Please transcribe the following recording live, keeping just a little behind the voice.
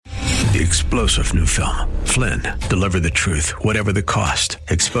the explosive new film, Flynn, Deliver the Truth, Whatever the Cost,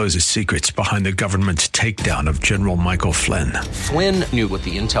 exposes secrets behind the government's takedown of General Michael Flynn. Flynn knew what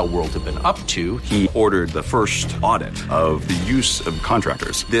the intel world had been up to. He ordered the first audit of the use of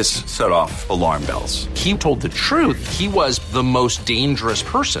contractors. This set off alarm bells. He told the truth. He was the most dangerous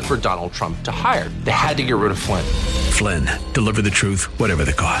person for Donald Trump to hire. They had to get rid of Flynn. Flynn, Deliver the Truth, Whatever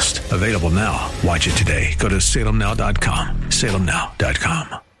the Cost. Available now. Watch it today. Go to salemnow.com.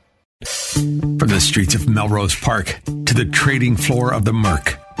 salemnow.com. From the streets of Melrose Park to the trading floor of the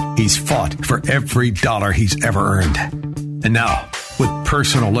Merc, he's fought for every dollar he's ever earned. And now, with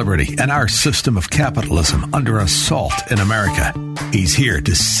personal liberty and our system of capitalism under assault in America, he's here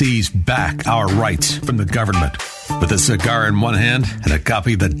to seize back our rights from the government. With a cigar in one hand and a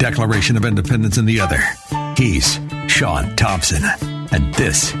copy of the Declaration of Independence in the other, he's Sean Thompson. And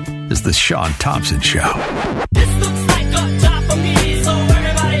this is The Sean Thompson Show. This looks like a job for me, so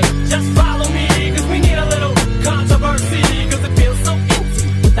everybody just follow me, because we need a little controversy, because it feels so empty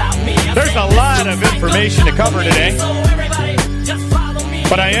without me. There's a lot of information to cover today,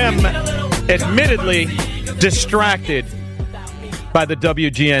 but I am admittedly distracted by the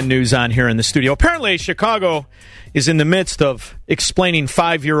WGN news on here in the studio. Apparently, Chicago is in the midst of explaining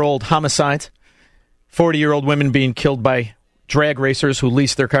 5-year-old homicides, 40-year-old women being killed by drag racers who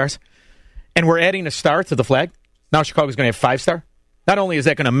lease their cars, and we're adding a star to the flag. Now Chicago's going to have 5-star. Not only is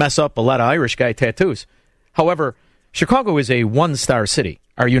that going to mess up a lot of Irish guy tattoos, however, Chicago is a 1-star city.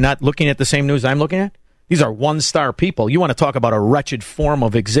 Are you not looking at the same news I'm looking at? These are 1-star people. You want to talk about a wretched form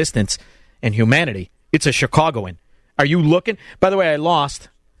of existence and humanity. It's a Chicagoan. Are you looking? By the way, I lost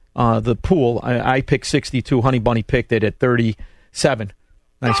the pool. I picked 62. Honey Bunny picked it at 37.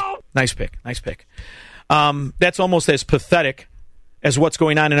 Nice pick. That's almost as pathetic as what's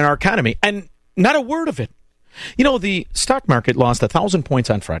going on in our economy. And not a word of it. You know, the stock market lost 1,000 points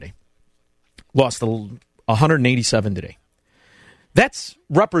on Friday. Lost 187 today. That's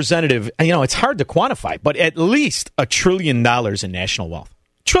representative. You know, it's hard to quantify, but at least $1 trillion in national wealth.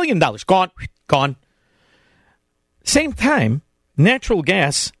 $1 trillion. Gone. Same time, natural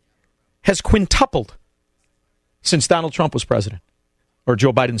gas has quintupled since Donald Trump was president, or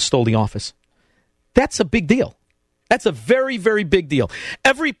Joe Biden stole the office. That's a big deal. That's a very, very big deal.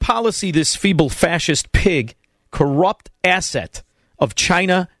 Every policy this feeble fascist pig, corrupt asset of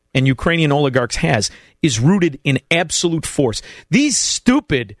China and Ukrainian oligarchs has is rooted in absolute force. These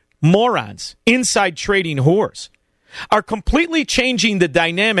stupid morons, inside trading whores, are completely changing the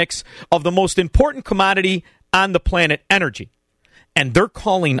dynamics of the most important commodity on the planet, energy. And they're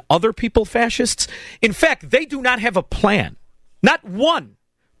calling other people fascists. In fact, they do not have a plan, not one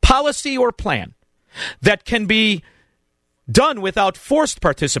policy or plan that can be done without forced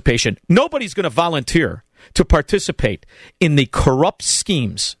participation. Nobody's going to volunteer to participate in the corrupt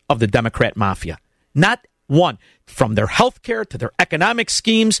schemes of the Democrat mafia. Not one. From their health care to their economic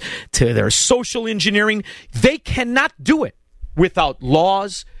schemes to their social engineering, they cannot do it without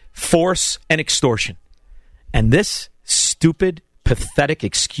laws, force, and extortion. And this stupid, pathetic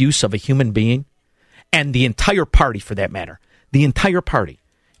excuse of a human being, and the entire party for that matter, the entire party,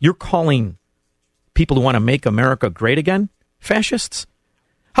 you're calling people who want to make America great again fascists?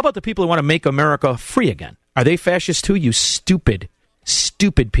 How about the people who want to make America free again? Are they fascists too, you stupid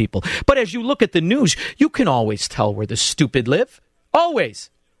people? But as you look at the news, you can always tell where the stupid live. Always.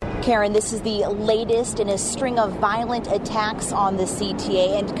 Karen, this is the latest in a string of violent attacks on the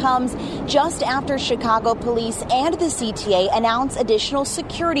CTA and comes just after Chicago police and the CTA announce additional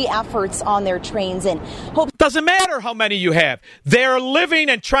security efforts on their trains. And doesn't matter how many you have. They're living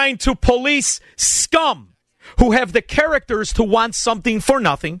and trying to police scum who have the characters to want something for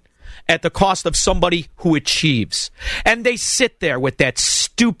nothing at the cost of somebody who achieves. And they sit there with that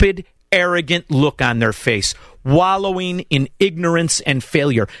stupid, arrogant look on their face, wallowing in ignorance and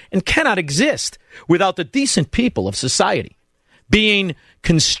failure, and cannot exist without the decent people of society being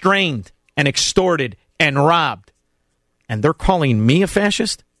constrained and extorted and robbed. And they're calling me a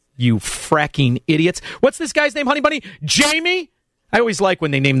fascist? You fracking idiots. What's this guy's name, Honey Bunny? Jamie? I always like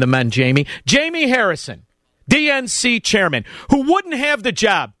when they name the men Jamie. Jamie Harrison, DNC chairman, who wouldn't have the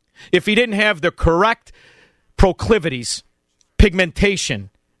job if he didn't have the correct proclivities, pigmentation,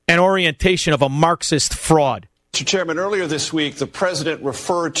 and orientation of a Marxist fraud. Mr. Chairman, earlier this week, the president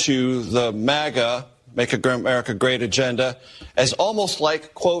referred to the MAGA, Make America Great agenda, as almost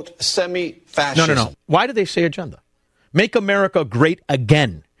like, quote, semi-fascism. No. Why did they say agenda? Make America great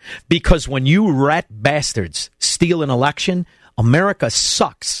again. Because when you rat bastards steal an election, America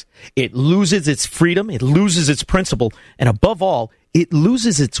sucks. It loses its freedom, it loses its principle, and above all, it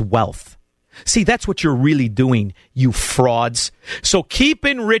loses its wealth. See, that's what you're really doing, you frauds. So keep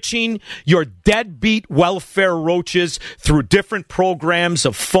enriching your deadbeat welfare roaches through different programs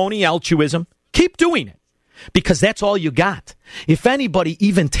of phony altruism. Keep doing it, because that's all you got. If anybody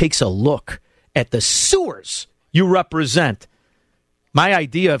even takes a look at the sewers you represent, my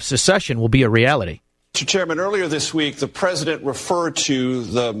idea of secession will be a reality. Mr. Chairman, earlier this week, the president referred to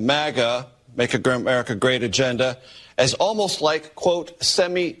the MAGA, Make America Great agenda, as almost like, quote,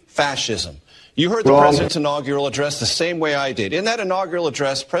 semi-fascism. You heard the president's inaugural address the same way I did. In that inaugural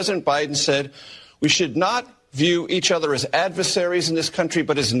address, President Biden said we should not view each other as adversaries in this country,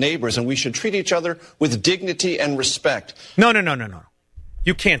 but as neighbors, and we should treat each other with dignity and respect. No.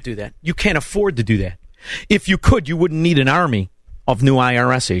 You can't do that. You can't afford to do that. If you could, you wouldn't need an army of new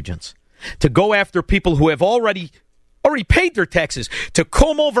IRS agents to go after people who have already paid their taxes, to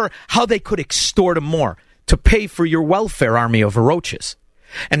comb over how they could extort them more, to pay for your welfare army of roaches.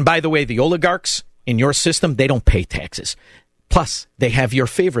 And by the way, the oligarchs in your system, they don't pay taxes. Plus, they have your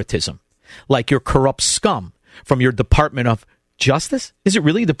favoritism, like your corrupt scum from your Department of Justice. Is it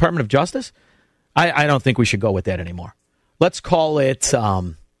really Department of Justice? I don't think we should go with that anymore. Let's call it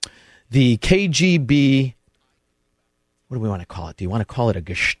the KGB. What do we want to call it? Do you want to call it a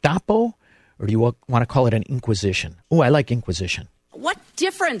Gestapo, or do you want to call it an Inquisition? Oh, I like Inquisition. What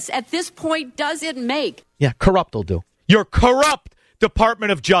difference at this point does it make? Yeah, corrupt will do. You're corrupt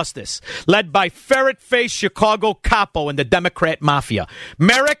Department of Justice, led by ferret-faced Chicago capo and the Democrat mafia.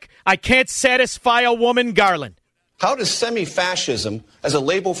 Merrick, I can't satisfy a woman, Garland. How does semi-fascism as a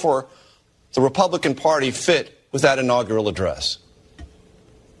label for the Republican Party fit with that inaugural address?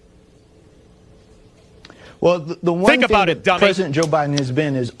 Well, the one Think thing about it, dummy. President Joe Biden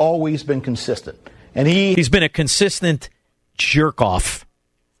has always been consistent. And he's been a consistent jerk-off.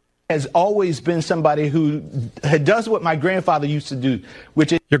 Has always been somebody who does what my grandfather used to do,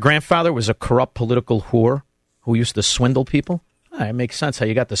 which is... Your grandfather was a corrupt political whore who used to swindle people? It makes sense how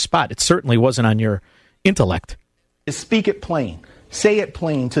you got the spot. It certainly wasn't on your intellect. Speak it plain. Say it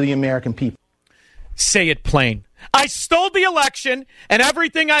plain to the American people. Say it plain. I stole the election, and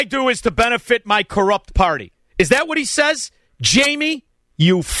everything I do is to benefit my corrupt party. Is that what he says? Jamie,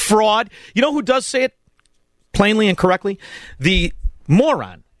 you fraud. You know who does say it plainly and correctly? The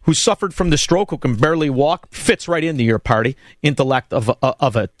moron who suffered from the stroke, who can barely walk, fits right into your party, intellect of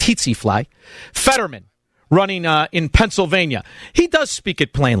a tsetse fly. Fetterman, running in Pennsylvania. He does speak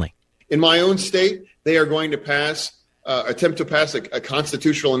it plainly. In my own state, they are going to attempt to pass a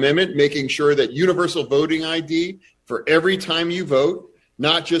constitutional amendment, making sure that universal voting ID for every time you vote,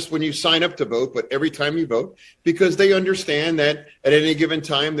 not just when you sign up to vote, but every time you vote, because they understand that at any given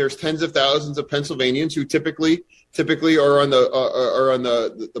time, there's tens of thousands of Pennsylvanians who typically are on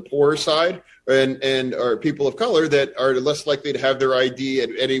the poorer side and are people of color that are less likely to have their ID at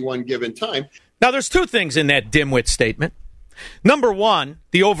any one given time. Now, there's two things in that dimwit statement. Number one,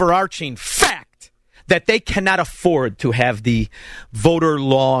 the overarching fact that they cannot afford to have the voter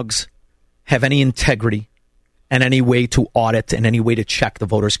logs have any integrity and any way to audit and any way to check the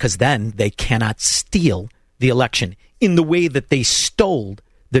voters, because then they cannot steal the election in the way that they stole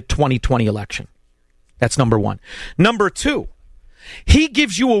the 2020 election. That's number one. Number two, he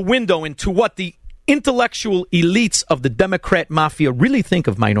gives you a window into what the intellectual elites of the Democrat mafia really think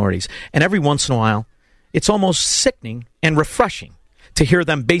of minorities. And every once in a while, it's almost sickening and refreshing to hear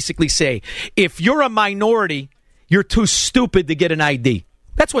them basically say, if you're a minority, you're too stupid to get an ID.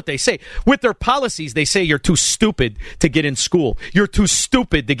 That's what they say. With their policies, they say you're too stupid to get in school. You're too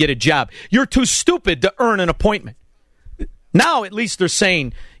stupid to get a job. You're too stupid to earn an appointment. Now, at least they're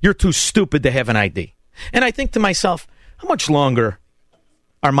saying you're too stupid to have an ID. And I think to myself, how much longer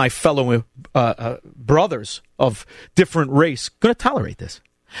are my fellow brothers of different race going to tolerate this?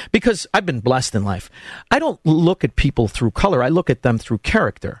 Because I've been blessed in life. I don't look at people through color. I look at them through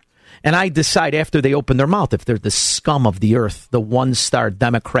character. And I decide after they open their mouth if they're the scum of the earth, the one-star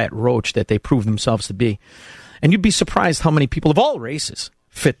Democrat roach that they prove themselves to be. And you'd be surprised how many people of all races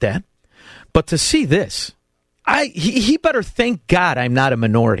fit that. But to see this, he better thank God I'm not a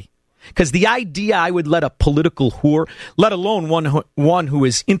minority. Because the idea I would let a political whore, let alone one who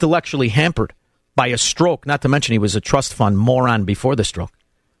is intellectually hampered by a stroke, not to mention he was a trust fund moron before the stroke,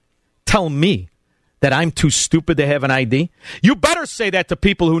 tell me that I'm too stupid to have an ID? You better say that to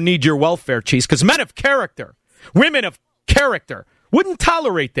people who need your welfare, Cheese, because men of character, women of character, wouldn't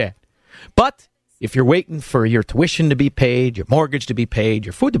tolerate that. But if you're waiting for your tuition to be paid, your mortgage to be paid,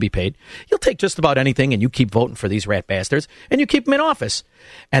 your food to be paid, you'll take just about anything and you keep voting for these rat bastards and you keep them in office.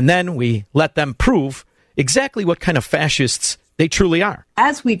 And then we let them prove exactly what kind of fascists They truly are.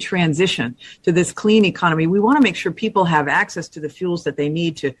 As we transition to this clean economy, we want to make sure people have access to the fuels that they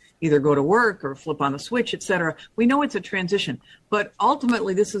need to either go to work or flip on a switch, et cetera. We know it's a transition, but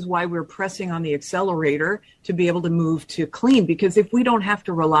ultimately this is why we're pressing on the accelerator to be able to move to clean, because if we don't have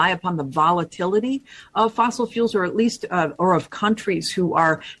to rely upon the volatility of fossil fuels, or at least or of countries who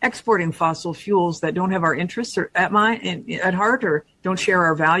are exporting fossil fuels that don't have our interests at heart or don't share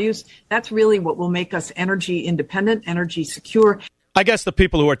our values, that's really what will make us energy independent, energy secure. I guess the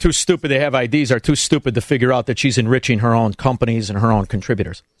people who are too stupid to have IDs are too stupid to figure out that she's enriching her own companies and her own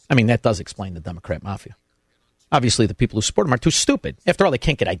contributors. I mean, that does explain the Democrat mafia. Obviously, the people who support them are too stupid. After all, they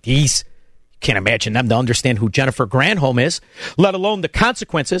can't get IDs. You can't imagine them to understand who Jennifer Granholm is, let alone the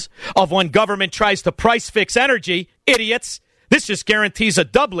consequences of when government tries to price fix energy. Idiots. This just guarantees a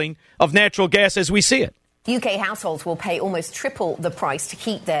doubling of natural gas as we see it. UK households will pay almost triple the price to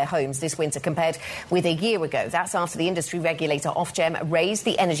keep their homes this winter compared with a year ago. That's after the industry regulator Ofgem raised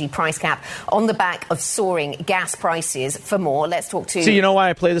the energy price cap on the back of soaring gas prices. For more, let's talk to... See, you know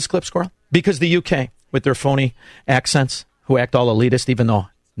why I play this clip, Squirrel? Because the UK, with their phony accents, who act all elitist, even though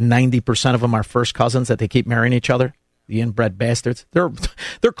 90% of them are first cousins that they keep marrying each other, the inbred bastards, they're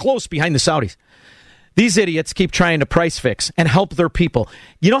close behind the Saudis. These idiots keep trying to price fix and help their people.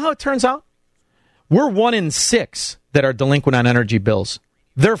 You know how it turns out? We're 1 in 6 that are delinquent on energy bills.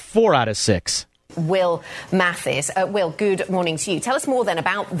 They're 4 out of 6. Will Mathis. Will, good morning to you. Tell us more then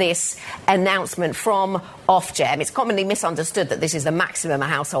about this announcement from Ofgem. It's commonly misunderstood that this is the maximum a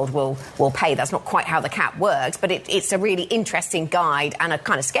household will pay. That's not quite how the cap works, but it's a really interesting guide and a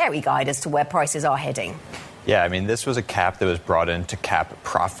kind of scary guide as to where prices are heading. Yeah, I mean, this was a cap that was brought in to cap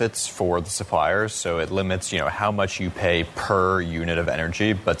profits for the suppliers. So it limits, how much you pay per unit of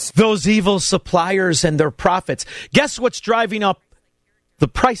energy. But those evil suppliers and their profits. Guess what's driving up the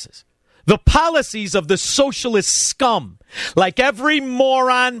prices? The policies of the socialist scum. Like every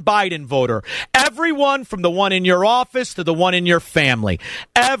moron Biden voter. Everyone from the one in your office to the one in your family.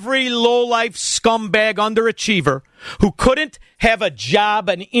 Every lowlife scumbag underachiever who couldn't have a job,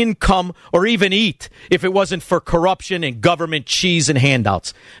 an income, or even eat if it wasn't for corruption and government cheese and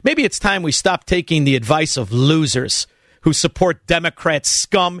handouts. Maybe it's time we stop taking the advice of losers who support Democrat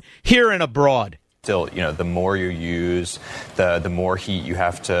scum here and abroad. Still, the more you use, the more heat you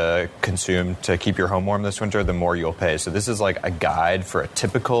have to consume to keep your home warm this winter, the more you'll pay. So this is like a guide for a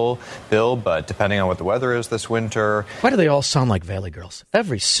typical bill, but depending on what the weather is this winter. Why do they all sound like Valley Girls?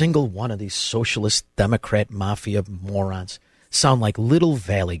 Every single one of these socialist Democrat mafia morons sound like little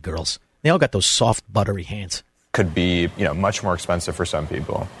Valley Girls. They all got those soft, buttery hands. Could be, much more expensive for some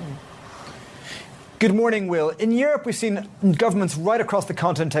people. Good morning, Will. In Europe, we've seen governments right across the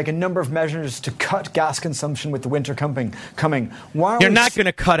continent take a number of measures to cut gas consumption with the winter coming. You're not going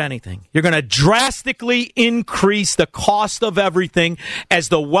to cut anything. You're going to drastically increase the cost of everything as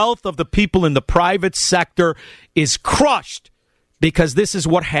the wealth of the people in the private sector is crushed. Because this is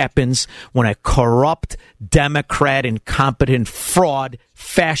what happens when a corrupt, Democrat, incompetent, fraud,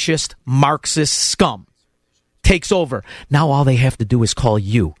 fascist, Marxist scum takes over. Now all they have to do is call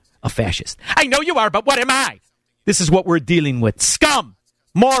you a fascist. I know you are, but what am I? This is what we're dealing with. Scum.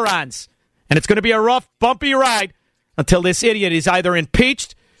 Morons. And it's going to be a rough, bumpy ride until this idiot is either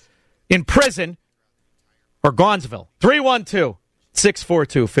impeached, in prison, or Gonzville.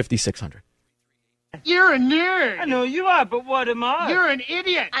 312-642-5600. You're a nerd. I know you are, but what am I? You're an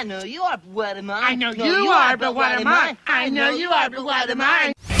idiot. I know you are, but what am I? I know you are, but what am I? I know you are, but what am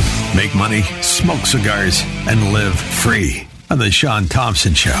I? Make money, smoke cigars, and live free on the Sean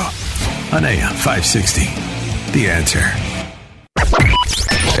Thompson Show on AM 560. The Answer.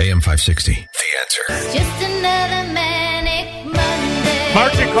 AM 560. The Answer. Just another manic Monday.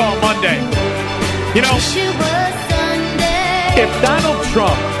 Margin call Monday. If Donald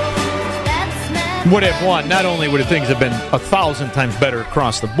Trump would have won, not only would things have been 1,000 times better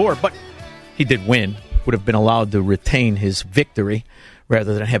across the board, but he did win, would have been allowed to retain his victory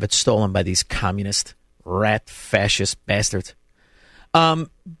rather than have it stolen by these communist, rat, fascist bastards.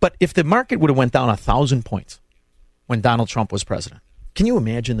 But if the market would have went down 1,000 points when Donald Trump was president, can you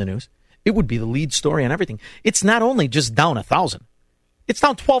imagine the news? It would be the lead story on everything. It's not only just down 1,000. It's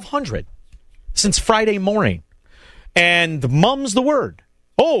down 1,200 since Friday morning. And mum's the word.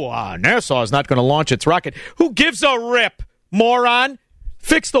 NASA is not going to launch its rocket. Who gives a rip, moron?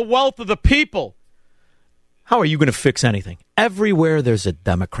 Fix the wealth of the people. How are you going to fix anything? Everywhere there's a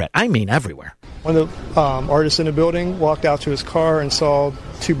Democrat. I mean everywhere. One of the artists in the building walked out to his car and saw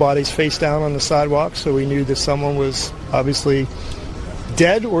two bodies face down on the sidewalk, so we knew that someone was obviously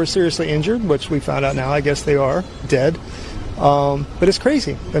dead or seriously injured, which we found out now. I guess they are dead. But it's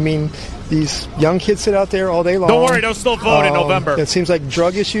crazy. I mean, these young kids sit out there all day long. Don't worry, they'll still vote in November. It seems like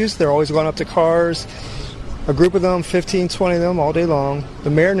drug issues. They're always going up to cars. A group of them, 15, 20 of them, all day long. The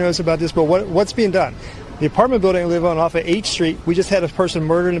mayor knows about this, but what's being done? The apartment building I live on off of H Street, we just had a person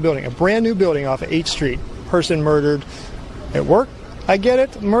murdered in the building. A brand new building off of H Street. Person murdered at work. I get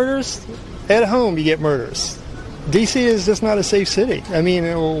it. Murders. At home, you get murders. D.C. is just not a safe city. I mean,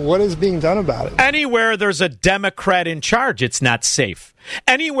 what is being done about it? Anywhere there's a Democrat in charge, it's not safe.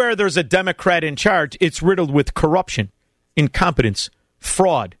 Anywhere there's a Democrat in charge, it's riddled with corruption, incompetence,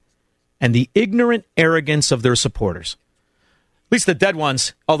 fraud, and the ignorant arrogance of their supporters. At least the dead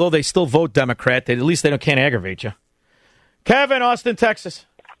ones, although they still vote Democrat, at least they can't aggravate you. Kevin, Austin, Texas.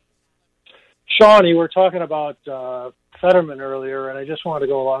 Sean, you were talking about Fetterman earlier, and I just wanted to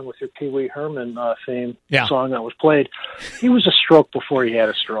go along with your Pee Wee Herman theme song that was played. He was a stroke before he had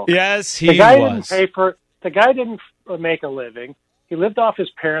a stroke. Yes, he was. The guy didn't make a living. He lived off his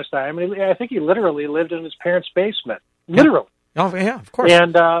parents' dime. I think he literally lived in his parents' basement. Literally. Oh, yeah, of course.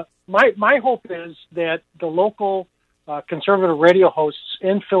 And my hope is that the local conservative radio hosts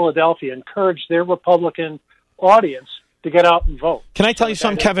in Philadelphia encourage their Republican audience to get out and vote. Can I tell you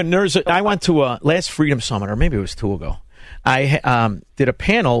something, Kevin? I went to a last Freedom Summit, or maybe it was 2 ago. I did a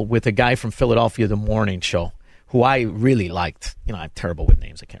panel with a guy from Philadelphia, The Morning Show, who I really liked. You know, I'm terrible with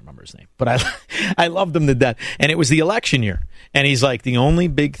names. I can't remember his name. But I loved him to death. And it was the election year. And he's like, the only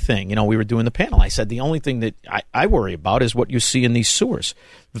big thing, we were doing the panel. I said, the only thing that I worry about is what you see in these sewers,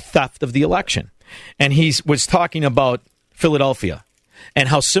 the theft of the election. And he was talking about Philadelphia and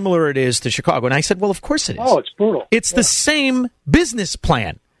how similar it is to Chicago. And I said, well, of course it is. Oh, it's brutal. It's the same business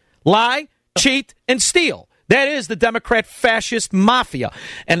plan. Lie, cheat, and steal. That is the Democrat fascist mafia.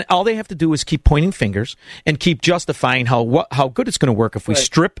 And all they have to do is keep pointing fingers and keep justifying how good it's going to work if we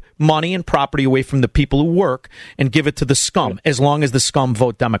strip money and property away from the people who work and give it to the scum, as long as the scum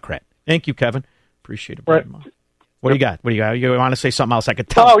vote Democrat. Thank you, Kevin. Appreciate it. Right. What do you got? You want to say something else? I could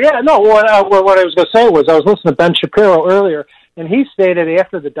tell. Oh, yeah, no. What I was going to say was I was listening to Ben Shapiro earlier, and he stated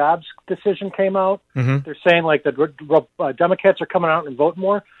after the Dobbs decision came out, they're saying like the Democrats are coming out and voting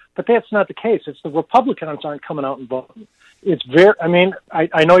more, but that's not the case. It's the Republicans aren't coming out and voting. It's very. I mean,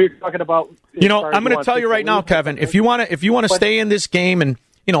 I know you're talking about. I'm going to tell you right now, Kevin. If you want to stay in this game and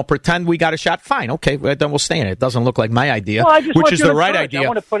pretend we got a shot, fine, okay, then we'll stay in it. It doesn't look like my idea, which is the right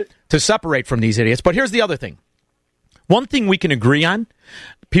idea to separate from these idiots. But here's the other thing. One thing we can agree on,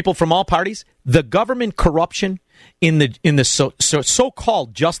 people from all parties, the government corruption in the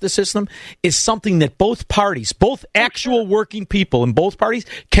so-called justice system is something that both parties, both actual working people in both parties,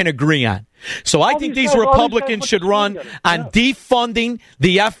 can agree on. So I think these Republicans should run on defunding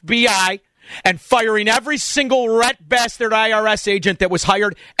the FBI and firing every single rat bastard IRS agent that was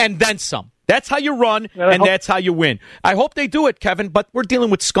hired, and then some. That's how you run, and that's how you win. I hope they do it, Kevin, but we're dealing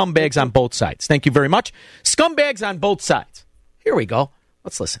with scumbags on both sides. Thank you very much. Scumbags on both sides. Here we go.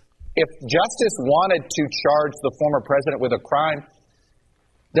 Let's listen. If justice wanted to charge the former president with a crime,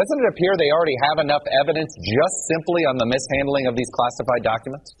 doesn't it appear they already have enough evidence just simply on the mishandling of these classified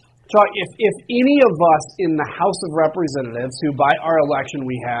documents? Chuck, if any of us in the House of Representatives, who by our election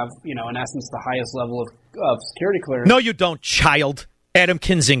we have, in essence, the highest level of security clearance. No, you don't, child. Adam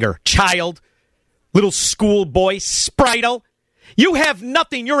Kinzinger, child, little schoolboy, spritel. You have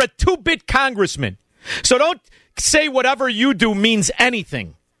nothing. You're a 2-bit congressman. So don't say whatever you do means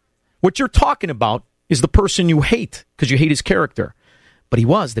anything. What you're talking about is the person you hate because you hate his character. But he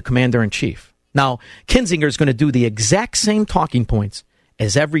was the commander-in-chief. Now, Kinzinger is going to do the exact same talking points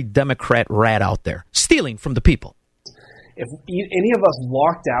as every Democrat rat out there, stealing from the people. If any of us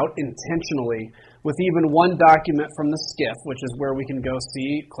walked out intentionally with even one document from the SCIF, which is where we can go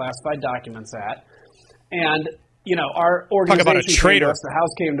see classified documents at, and our organization came to us, the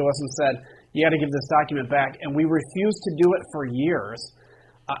House came to us and said, you got to give this document back, and we refused to do it for years,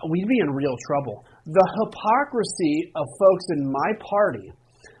 we'd be in real trouble. The hypocrisy of folks in my party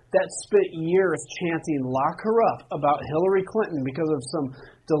that spent years chanting "lock her up" about Hillary Clinton because of some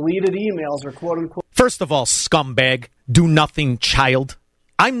deleted emails or quote unquote. First of all, scumbag, do nothing, child.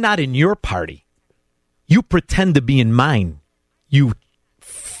 I'm not in your party. You pretend to be in mine, you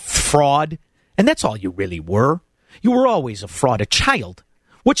fraud. And that's all you really were. You were always a fraud, a child.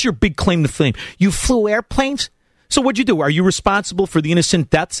 What's your big claim to fame? You flew airplanes? So what'd you do? Are you responsible for the innocent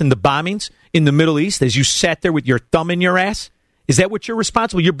deaths and the bombings in the Middle East as you sat there with your thumb in your ass? Is that what you're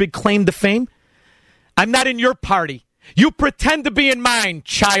responsible? Your big claim to fame? I'm not in your party. You pretend to be in mine,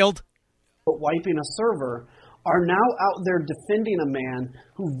 child. But wiping a server are now out there defending a man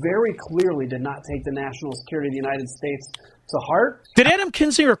who very clearly did not take the national security of the United States to heart. Did Adam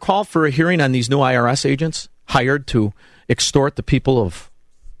Kinzinger call for a hearing on these new IRS agents hired to extort the people of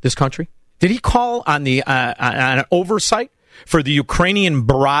this country? Did he call on the on an oversight for the Ukrainian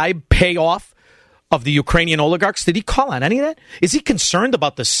bribe payoff of the Ukrainian oligarchs? Did he call on any of that? Is he concerned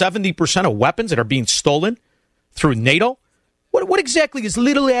about the 70% of weapons that are being stolen through NATO? What exactly is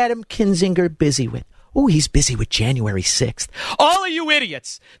little Adam Kinzinger busy with? Oh, he's busy with January 6th. All of you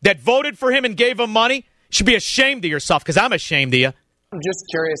idiots that voted for him and gave him money should be ashamed of yourself, because I'm ashamed of you. I'm just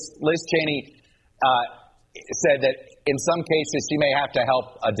curious. Liz Cheney said that in some cases she may have to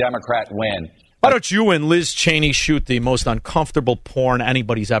help a Democrat win. Why don't you and Liz Cheney shoot the most uncomfortable porn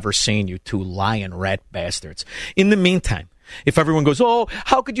anybody's ever seen, you two lying rat bastards? In the meantime, if everyone goes, oh,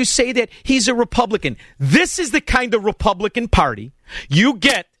 how could you say that? He's a Republican. This is the kind of Republican Party you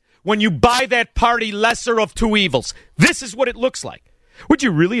get when you buy that party lesser of two evils. This is what it looks like. Would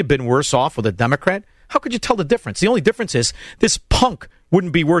you really have been worse off with a Democrat? How could you tell the difference? The only difference is this punk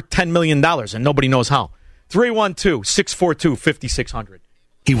wouldn't be worth $10 million, and nobody knows how. 312-642-5600.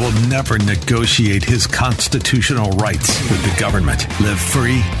 He will never negotiate his constitutional rights with the government. Live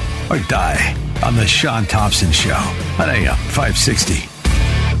free or die on The Sean Thompson Show on AM 560.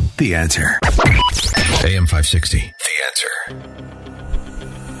 The Answer. AM 560. The Answer.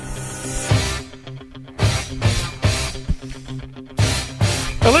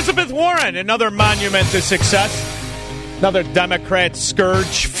 Elizabeth Warren, another monument to success. Another Democrat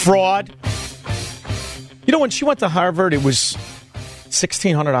scourge, fraud. You know, when she went to Harvard, it was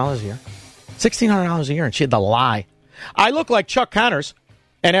 $1,600 a year. $1,600 a year, and she had to lie. I look like Chuck Connors,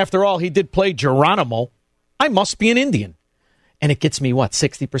 and after all, he did play Geronimo. I must be an Indian. And it gets me, what,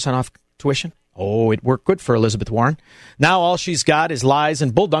 60% off tuition? Oh, it worked good for Elizabeth Warren. Now all she's got is lies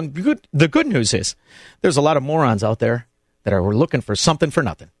and bulldog. The good news is there's a lot of morons out there that are looking for something for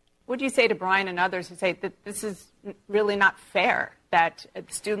nothing. What do you say to Brian and others who say that this is really not fair, that a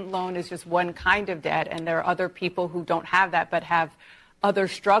student loan is just one kind of debt and there are other people who don't have that but have other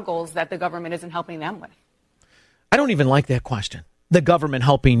struggles that the government isn't helping them with? I don't even like that question. The government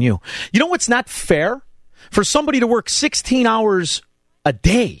helping you. You know what's not fair? For somebody to work 16 hours a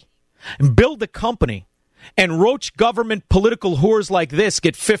day and build a company and roach government political whores like this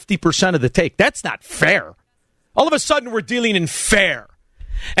get 50% of the take. That's not fair. All of a sudden we're dealing in fair.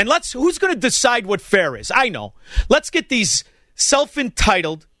 And who's going to decide what fair is? I know. Let's get these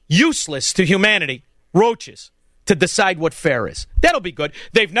self-entitled, useless to humanity roaches to decide what fair is. That'll be good.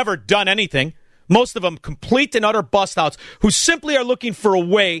 They've never done anything. Most of them complete and utter bust-outs who simply are looking for a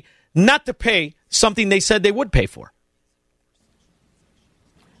way not to pay something they said they would pay for.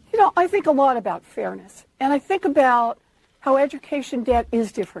 You know, I think a lot about fairness. And I think about how education debt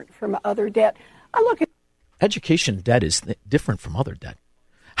is different from other debt. I look at education debt is different from other debt.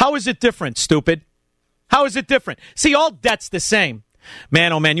 How is it different, stupid? How is it different? See, all debt's the same.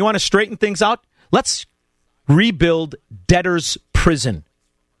 Man, oh man, you want to straighten things out? Let's rebuild debtor's prison.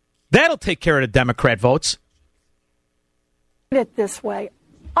 That'll take care of the Democrat votes. It this way.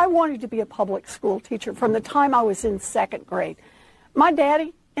 I wanted to be a public school teacher from the time I was in second grade. My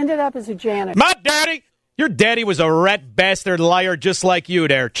daddy ended up as a janitor. My daddy? Your daddy was a rat bastard liar just like you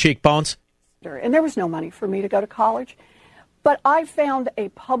there, cheekbones. And there was no money for me to go to college. But I found a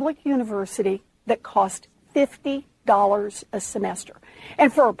public university that cost $50 a semester.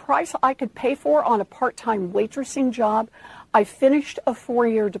 And for a price I could pay for on a part-time waitressing job, I finished a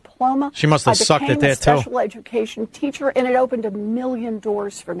 4-year diploma. She must have sucked at that, too. I became a special education teacher, and it opened 1 million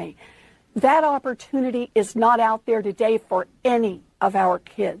doors for me. That opportunity is not out there today for any of our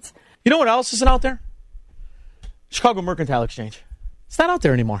kids. You know what else isn't out there? Chicago Mercantile Exchange. It's not out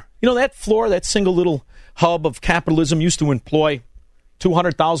there anymore. You know, that floor, that single little hub of capitalism used to employ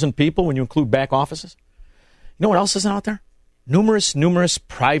 200,000 people when you include back offices. You know what else isn't out there? Numerous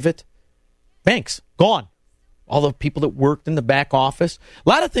private banks. Gone. All the people that worked in the back office. A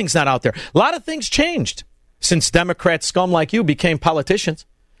lot of things not out there. A lot of things changed since Democrat scum like you became politicians.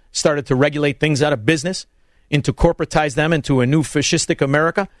 Started to regulate things out of business, into corporatize them into a new fascistic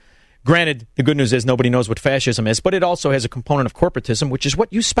America. Granted, the good news is nobody knows what fascism is, but it also has a component of corporatism, which is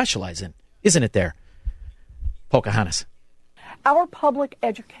what you specialize in. Isn't it there? Pocahontas. Our public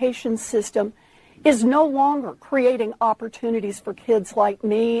education system is no longer creating opportunities for kids like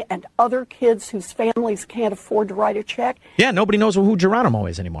me and other kids whose families can't afford to write a check. Yeah, nobody knows who Geronimo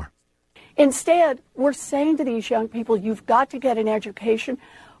is anymore. Instead, we're saying to these young people, you've got to get an education,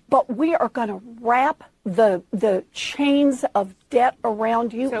 but we are going to wrap the chains of debt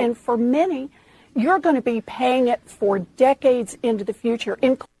around you. And for many, you're going to be paying it for decades into the future.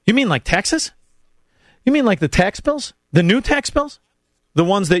 You mean like taxes? You mean like the tax bills? The new tax bills? The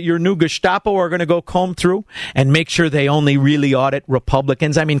ones that your new Gestapo are going to go comb through and make sure they only really audit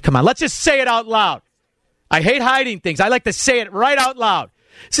Republicans? I mean, come on, let's just say it out loud. I hate hiding things. I like to say it right out loud.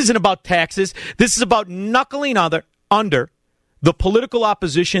 This isn't about taxes. This is about knuckling under the political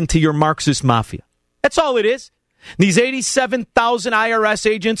opposition to your Marxist mafia. That's all it is. These 87,000 IRS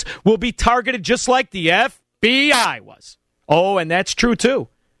agents will be targeted just like the FBI was. Oh, and that's true, too.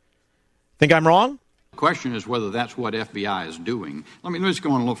 Think I'm wrong? The question is whether that's what FBI is doing. Let me just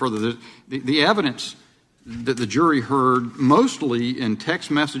go on a little further. The evidence that the jury heard mostly in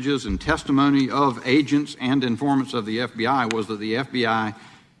text messages and testimony of agents and informants of the FBI was that the FBI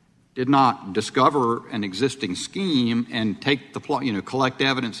did not discover an existing scheme and take the plot, collect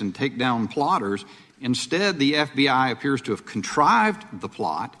evidence and take down plotters. Instead, the FBI appears to have contrived the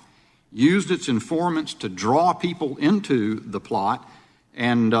plot, used its informants to draw people into the plot,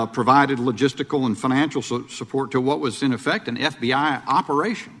 and provided logistical and financial support to what was, in effect, an FBI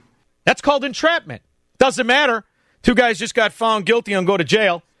operation. That's called entrapment. Doesn't matter. Two guys just got found guilty and go to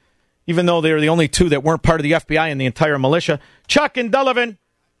jail, even though they were the only two that weren't part of the FBI and the entire militia. Chuck and Delavan.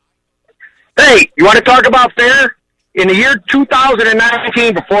 Hey, you want to talk about fair? In the year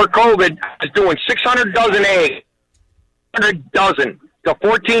 2019, before COVID, I was doing 600 dozen eggs, 100 dozen to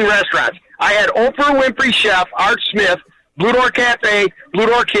 14 restaurants. I had Oprah Winfrey Chef, Art Smith, Blue Door Cafe, Blue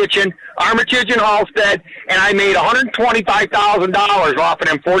Door Kitchen, Armitage and Halstead, and I made $125,000 off of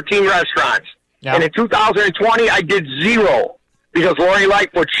them 14 restaurants. Yeah. And in 2020, I did zero because Lori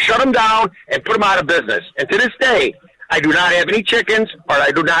Lightfoot shut them down and put them out of business. And to this day, I do not have any chickens or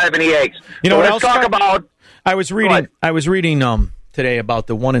I do not have any eggs. You know so what let's else? Talk about. I was reading today about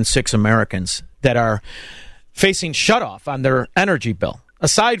the 1 in 6 Americans that are facing shutoff on their energy bill.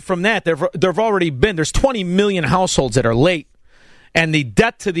 Aside from that, there's 20 million households that are late, and the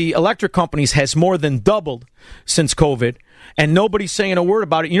debt to the electric companies has more than doubled since COVID, and nobody's saying a word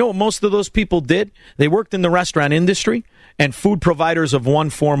about it. You know what most of those people did? They worked in the restaurant industry and food providers of one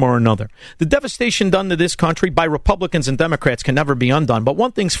form or another. The devastation done to this country by Republicans and Democrats can never be undone, but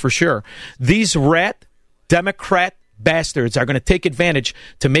one thing's for sure. These rat Democrat bastards are going to take advantage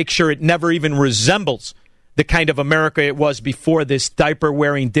to make sure it never even resembles the kind of America it was before this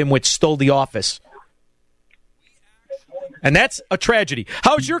diaper-wearing dimwit stole the office. And that's a tragedy.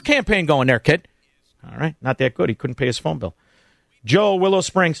 How's your campaign going there, kid? All right, not that good. He couldn't pay his phone bill. Joe, Willow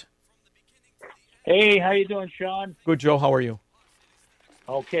Springs. Hey, how you doing, Sean? Good, Joe. How are you?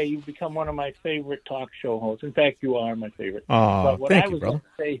 Okay, you've become one of my favorite talk show hosts. In fact, you are my favorite. Oh, but what thank I was you, brother.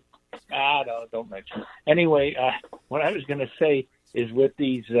 Going to say, no, don't mention it. Anyway, what I was going to say is with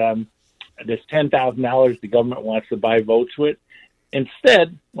these this $10,000 the government wants to buy votes with,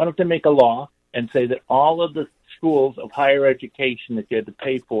 instead, why don't they make a law and say that all of the schools of higher education that you had to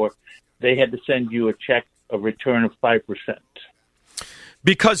pay for, they had to send you a check, a return of 5%.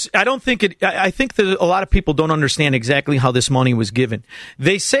 Because I think that a lot of people don't understand exactly how this money was given.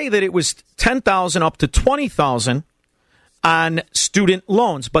 They say that it was $10,000 up to $20,000 on student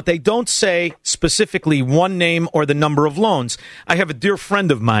loans, but they don't say specifically one name or the number of loans. I have a dear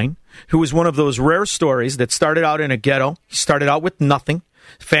friend of mine who was one of those rare stories that started out in a ghetto. He started out with nothing,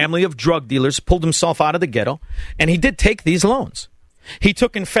 family of drug dealers, pulled himself out of the ghetto, and he did take these loans. He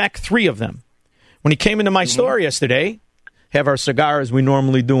took, in fact, 3 of them. When he came into my store yesterday, have our cigar as we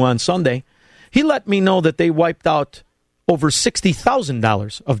normally do on Sunday, he let me know that they wiped out over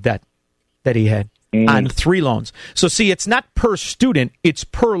 $60,000 of debt that he had on 3 loans. So, see, it's not per student, it's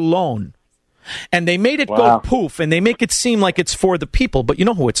per loan. And they made it go poof, and they make it seem like it's for the people, but you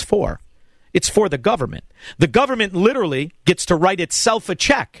know who it's for? It's for the government. The government literally gets to write itself a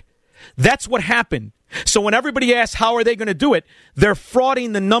check. That's what happened. So when everybody asks how are they going to do it, they're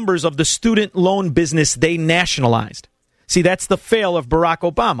frauding the numbers of the student loan business they nationalized. See, that's the fail of Barack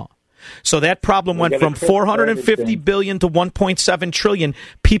Obama. So that problem went from $450 billion to $1.7 trillion.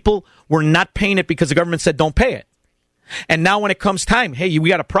 People were not paying it because the government said don't pay it. And now when it comes time, hey, we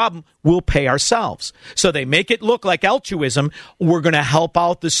got a problem, we'll pay ourselves. So they make it look like altruism. We're going to help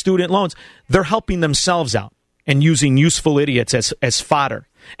out the student loans. They're helping themselves out and using useful idiots as fodder.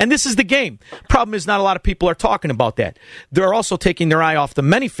 And this is the game. Problem is not a lot of people are talking about that. They're also taking their eye off the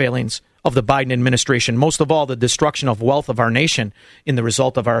many failings of the Biden administration, most of all the destruction of wealth of our nation in the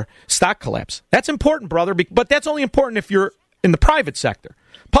result of our stock collapse. That's important, brother, but that's only important if you're in the private sector.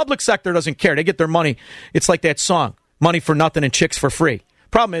 Public sector doesn't care. They get their money. It's like that song, money for nothing and chicks for free.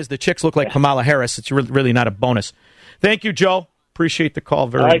 Problem is the chicks look like Kamala Harris. It's really not a bonus. Thank you, Joe. Appreciate the call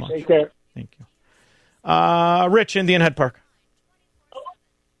very much. Take care. Thank you. Rich, Indian Head Park.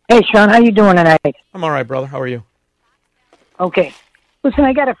 Hey, Sean, how you doing tonight? I'm all right, brother. How are you? Okay. Listen,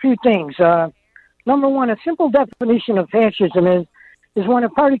 I got a few things. Number one, a simple definition of fascism is when a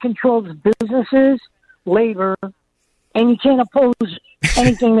party controls businesses, labor, and you can't oppose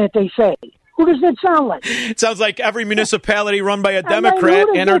anything that they say. Who does that sound like? It sounds like every municipality run by a I mean, Democrat who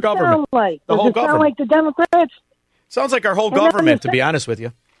does and our that government. Sound like? The Does whole it sound government. like the Democrats? Sounds like our whole And then government, the to be honest with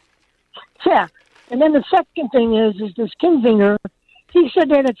you. Yeah. And then the second thing is this Kinzinger, he said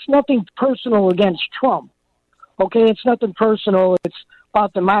that it's nothing personal against Trump. Okay, it's nothing personal. It's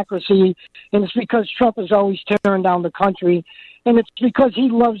about democracy, and it's because Trump is always tearing down the country, and it's because he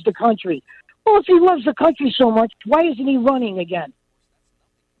loves the country. Well, if he loves the country so much, why isn't he running again?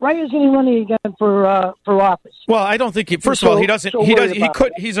 Why isn't he running again for office? Well, I don't think he. First of all, he doesn't. So He does. worried He about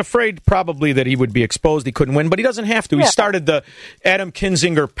could. He's afraid probably that he would be exposed. He couldn't win, but he doesn't have to. He Yeah. started the Adam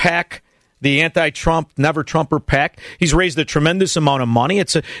Kinzinger PAC, the anti-Trump, never-Trumper PAC. He's raised a tremendous amount of money.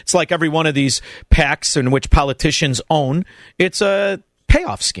 It's like every one of these PACs in which politicians own. It's a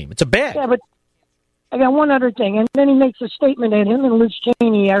payoff scheme. It's a bag. Yeah, but I got one other thing, and then he makes a statement that him and Liz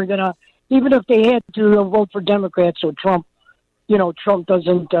Cheney are gonna, even if they had to, vote for Democrats, so Trump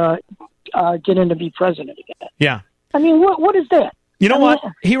doesn't get in to be president again. Yeah. I mean, what is that? You know I mean,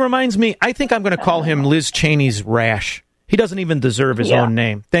 what? He reminds me. I think I'm going to call him Liz Cheney's rash. He doesn't even deserve his Yeah. own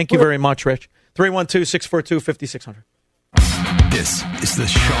name. Thank you very much, Rich. 312-642-5600. This is the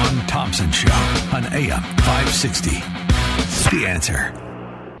Sean Thompson Show on AM 560. The Answer.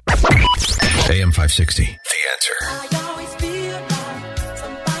 AM 560. The Answer.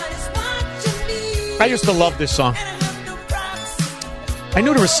 I used to love this song. I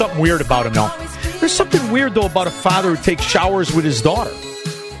knew there was something weird about him, though. There's something weird, though, about a father who takes showers with his daughter.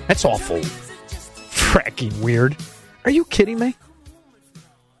 That's awful. Fracking weird. Are you kidding me?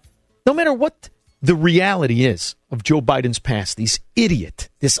 No matter what the reality is of Joe Biden's past, this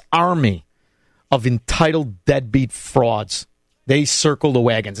army of entitled deadbeat frauds, they circle the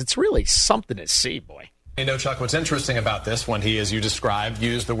wagons. It's really something to see, boy. You know, Chuck, what's interesting about this one, he, as you described,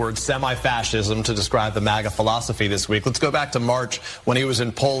 used the word semi-fascism to describe the MAGA philosophy this week. Let's go back to March when he was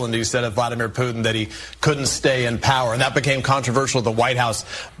in Poland. He said of Vladimir Putin that he couldn't stay in power, and that became controversial. The White House,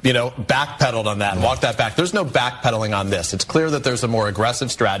 backpedaled on that and walked that back. There's no backpedaling on this. It's clear that there's a more aggressive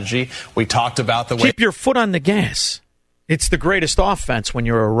strategy. We talked about the way... Keep your foot on the gas. It's the greatest offense when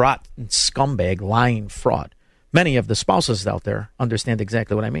you're a rotten scumbag, lying fraud. Many of the spouses out there understand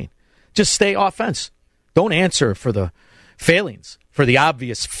exactly what I mean. Just stay offense. Don't answer for the failings, for the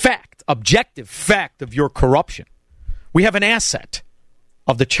obvious fact, objective fact of your corruption. We have an asset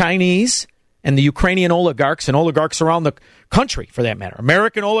of the Chinese and the Ukrainian oligarchs and oligarchs around the country, for that matter.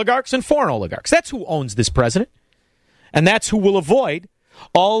 American oligarchs and foreign oligarchs. That's who owns this president. And that's who will avoid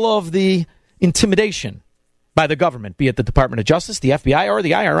all of the intimidation by the government, be it the Department of Justice, the FBI, or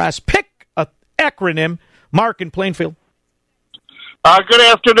the IRS. Pick an acronym. Mark in Plainfield. Good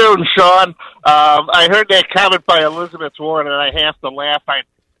afternoon, Sean. I heard that comment by Elizabeth Warren, and I have to laugh.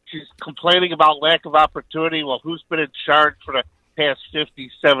 She's complaining about lack of opportunity. Well, who's been in charge for the past 50,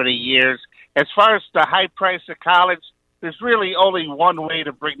 70 years? As far as the high price of college, there's really only one way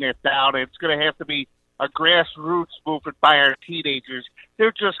to bring that down. It's going to have to be a grassroots movement by our teenagers.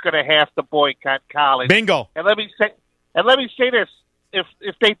 They're just going to have to boycott college. Bingo. And let me say this: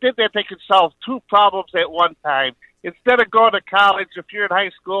 if they did that, they could solve two problems at one time. Instead of going to college, if you're in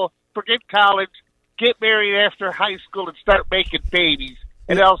high school, forget college, get married after high school and start making babies.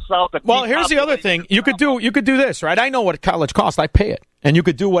 And they'll solve the Well, here's the other thing. You could do this, right? I know what college costs. I pay it. And you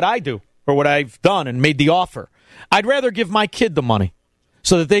could do what I do or what I've done and made the offer. I'd rather give my kid the money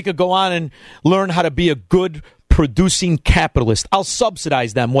so that they could go on and learn how to be a good producing capitalist. I'll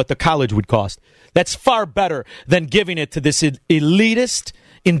subsidize them what the college would cost. That's far better than giving it to this elitist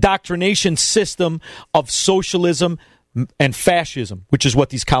indoctrination system of socialism and fascism, which is what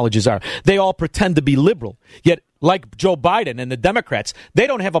these colleges are. They all pretend to be liberal, yet like Joe Biden and the Democrats, they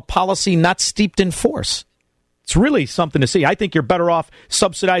don't have a policy not steeped in force. It's really something to see. I think you're better off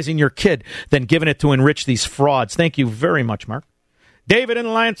subsidizing your kid than giving it to enrich these frauds. Thank you very much, Mark. David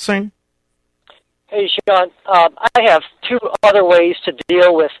in Lansing. Hey, Sean. I have two other ways to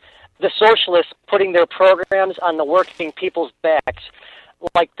deal with the socialists putting their programs on the working people's backs,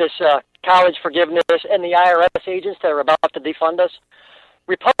 like this college forgiveness and the IRS agents that are about to defund us.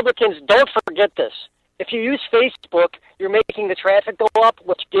 Republicans, don't forget this. If you use Facebook, you're making the traffic go up,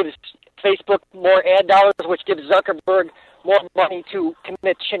 which gives Facebook more ad dollars, which gives Zuckerberg more money to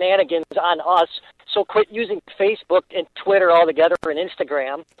commit shenanigans on us. So quit using Facebook and Twitter altogether and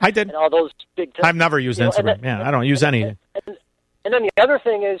Instagram. I did. And all those big... I've never used Instagram. I don't use any. And then the other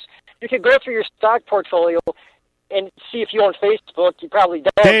thing is, you can go through your stock portfolio and see if you own Facebook. You probably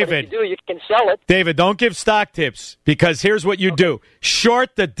don't. David. But if you do, you can sell it. David, don't give stock tips, because here's what you do.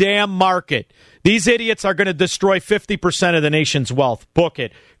 Short the damn market. These idiots are going to destroy 50% of the nation's wealth. Book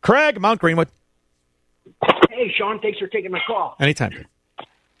it. Craig, Mount Greenwood. Hey, Sean, thanks for taking my call. Anytime.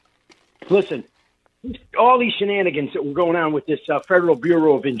 Listen, all these shenanigans that were going on with this Federal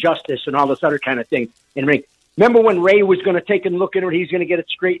Bureau of Injustice and all this other kind of thing. And remember when Ray was going to take a look at it, he's going to get it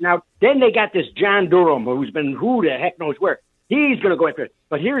straightened out? Then they got this John Durham, who's been who the heck knows where. He's going to go after it.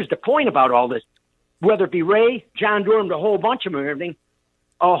 But here's the point about all this. Whether it be Ray, John Durham, the whole bunch of them and everything,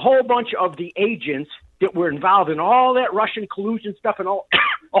 a whole bunch of the agents that were involved in all that Russian collusion stuff and all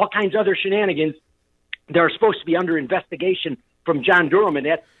kinds of other shenanigans, they're supposed to be under investigation from John Durham and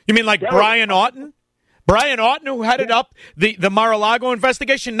that. You mean like Brian Auten? Brian Auten, who headed up the Mar-a-Lago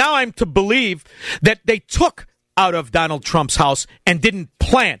investigation? Now I'm to believe that they took out of Donald Trump's house and didn't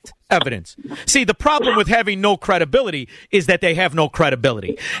plant evidence. See, the problem with having no credibility is that they have no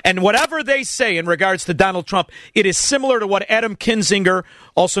credibility. And whatever they say in regards to Donald Trump, it is similar to what Adam Kinzinger,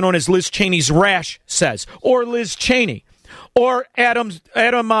 also known as Liz Cheney's rash, says, or Liz Cheney, or Peter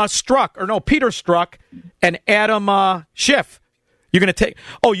Strzok and Adam Schiff. You're going to take,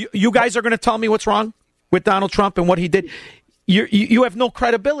 you guys are going to tell me what's wrong with Donald Trump and what he did? You have no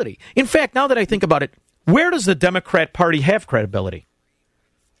credibility. In fact, now that I think about it, where does the Democrat Party have credibility?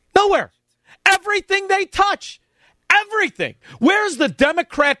 Nowhere. Everything they touch. Everything. Where's the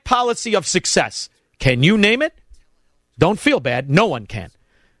Democrat policy of success? Can you name it? Don't feel bad. No one can.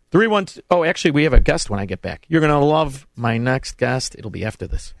 312. Oh, actually, we have a guest when I get back. You're going to love my next guest. It'll be after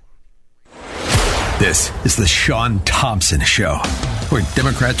this. This is the Sean Thompson Show, where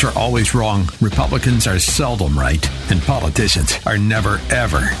Democrats are always wrong, Republicans are seldom right, and politicians are never,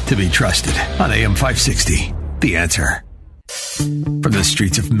 ever to be trusted. On AM 560, The Answer. From the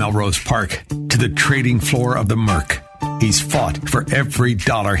streets of Melrose Park to the trading floor of the Merc, he's fought for every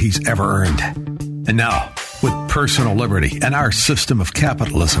dollar he's ever earned. And now, with personal liberty and our system of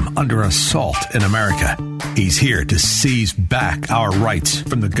capitalism under assault in America, he's here to seize back our rights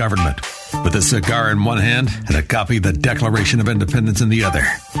from the government. With a cigar in one hand and a copy of the Declaration of Independence in the other,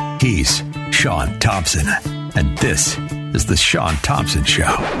 he's Sean Thompson. And this is the Sean Thompson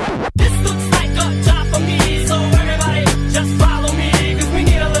Show. This looks like a job for me, so everybody just follow me, because we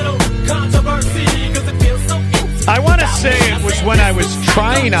need a little controversy, because it feels so interesting. I want to say it was when I was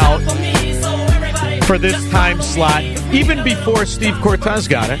trying out for this time slot, even before Steve Cortez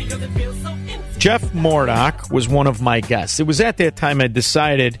got it. Jeff Murdoch was one of my guests. It was at that time I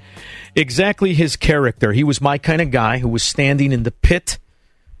decided exactly his character. He was my kind of guy who was standing in the pit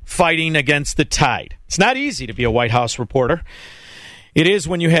fighting against the tide. It's not easy to be a White House reporter. It is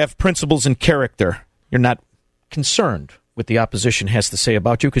when you have principles and character. You're not concerned what the opposition has to say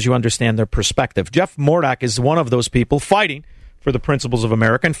about you because you understand their perspective. Jeff Murdoch is one of those people fighting for the principles of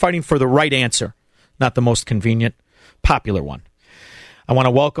America and fighting for the right answer, not the most convenient, popular one. I want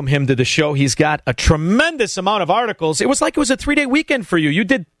to welcome him to the show. He's got a tremendous amount of articles. It was like it was a 3-day weekend for you. You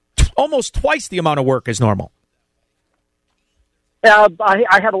did almost twice the amount of work as normal.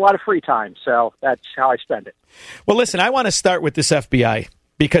 I had a lot of free time, so that's how I spend it. Well, listen, I want to start with this FBI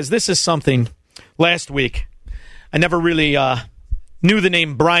because this is something last week. I never really knew the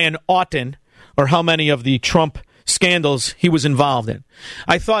name Brian Auten or how many of the Trump scandals he was involved in.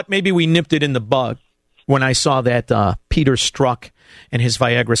 I thought maybe we nipped it in the bud when I saw that Peter Strzok and his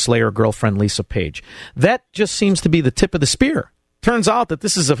Viagra Slayer girlfriend Lisa Page. That just seems to be the tip of the spear. Turns out that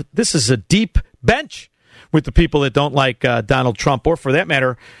this is a deep bench with the people that don't like Donald Trump, or for that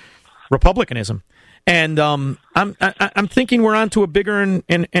matter, Republicanism. And I'm thinking we're on to a bigger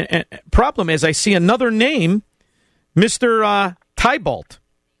problem as I see another name, Mr. Thibault.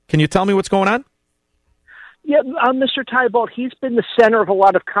 Can you tell me what's going on? Yeah, Mr. Thibault, he's been the center of a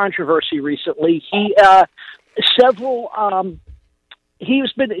lot of controversy recently. Several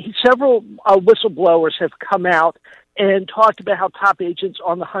whistleblowers have come out and talked about how top agents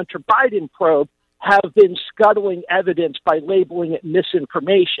on the Hunter Biden probe have been scuttling evidence by labeling it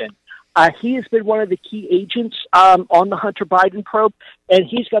misinformation. He has been one of the key agents on the Hunter Biden probe, and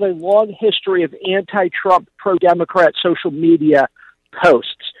he's got a long history of anti-Trump, pro-Democrat social media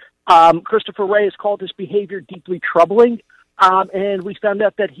posts. Christopher Wray has called his behavior deeply troubling, and we found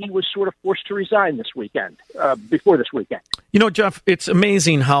out that he was sort of forced to resign this weekend, before this weekend. You know, Jeff, it's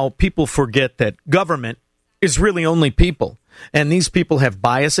amazing how people forget that government is really only people. And these people have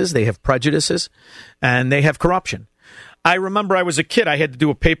biases, they have prejudices, and they have corruption. I remember I was a kid, I had to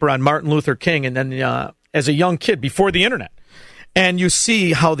do a paper on Martin Luther King, and then as a young kid, before the internet. And you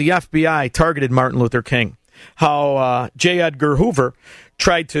see how the FBI targeted Martin Luther King, how J. Edgar Hoover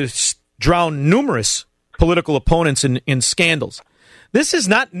tried to drown numerous political opponents in scandals. This is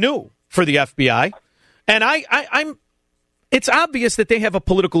not new for the FBI. And it's obvious that they have a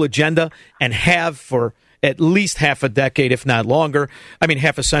political agenda and have for at least half a decade, if not longer. I mean,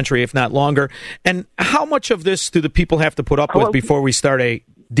 half a century, if not longer. And how much of this do the people have to put up with before we start a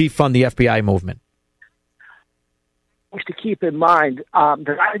defund the FBI movement? To keep in mind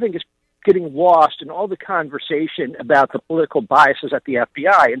that I think is getting lost in all the conversation about the political biases at the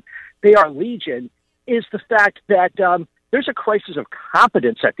FBI, and they are legion, is the fact that there's a crisis of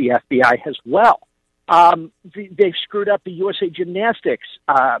competence at the FBI as well. They've screwed up the USA Gymnastics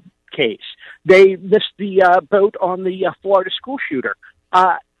case. They missed the boat on the Florida school shooter.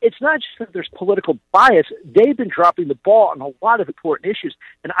 It's not just that there's political bias. They've been dropping the ball on a lot of important issues,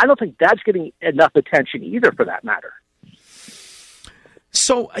 and I don't think that's getting enough attention either, for that matter.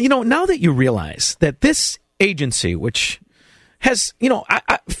 So, now that you realize that this agency, which has,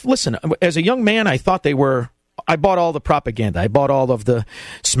 listen, as a young man, I thought I bought all the propaganda. I bought all of the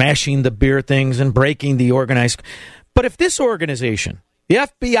smashing the beer things and breaking the organized. But if this organization, the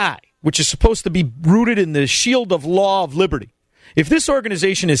FBI, which is supposed to be rooted in the shield of law of liberty, if this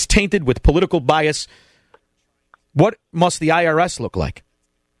organization is tainted with political bias, what must the IRS look like?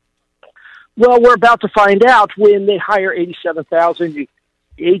 Well, we're about to find out when they hire 87,000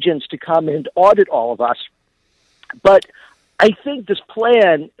 agents to come and audit all of us. But I think this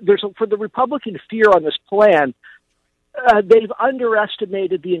plan, for the Republican fear on this plan, they've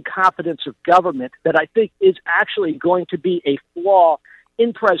underestimated the incompetence of government that I think is actually going to be a flaw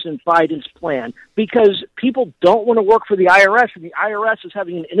in President Biden's plan, because people don't want to work for the IRS, and the IRS is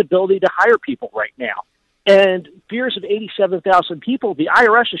having an inability to hire people right now. And fears of 87,000 people, the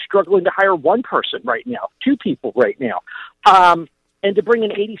IRS is struggling to hire one person right now, two people right now. And to bring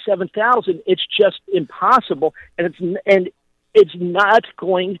in 87,000, it's just impossible, and it's not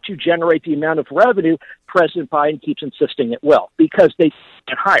going to generate the amount of revenue President Biden keeps insisting it will, because they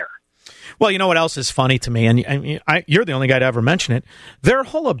can't hire. Well, you know what else is funny to me, and you're the only guy to ever mention it. Their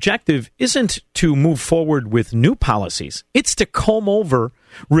whole objective isn't to move forward with new policies. It's to comb over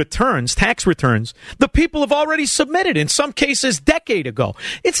returns, tax returns, the people have already submitted, in some cases decade ago.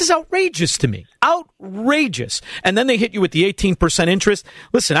 It's outrageous to me. Outrageous. And then they hit you with the 18% interest.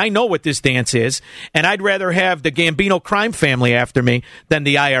 Listen, I know what this dance is, and I'd rather have the Gambino crime family after me than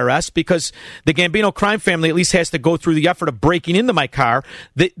the IRS, because the Gambino crime family at least has to go through the effort of breaking into my car.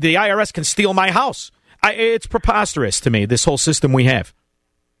 The IRS can steal my house. It's preposterous to me, this whole system we have.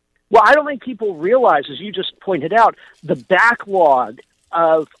 Well, I don't think people realize, as you just pointed out, the backlog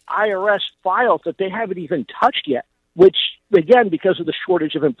of IRS files that they haven't even touched yet, which, again, because of the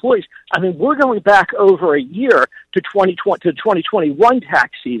shortage of employees. I mean, we're going back over a year to 2021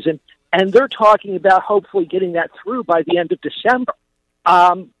 tax season, and they're talking about hopefully getting that through by the end of December,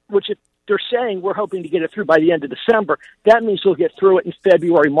 which if they're saying we're hoping to get it through by the end of December, that means they'll get through it in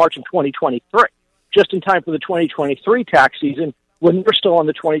February, March of 2023, just in time for the 2023 tax season when we're still on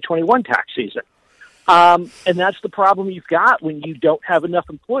the 2021 tax season. And that's the problem you've got when you don't have enough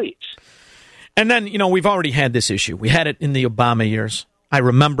employees. And then, we've already had this issue. We had it in the Obama years. I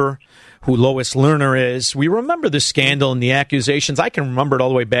remember who Lois Lerner is. We remember the scandal and the accusations. I can remember it all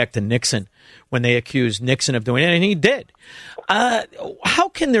the way back to Nixon, when they accused Nixon of doing it, and he did. How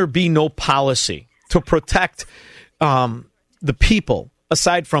can there be no policy to protect the people,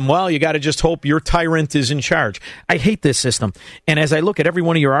 aside from, you got to just hope your tyrant is in charge? I hate this system. And as I look at every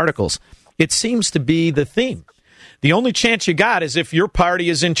one of your articles, it seems to be the theme. The only chance you got is if your party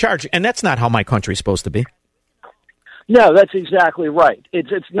is in charge, and that's not how my country's supposed to be. No, that's exactly right.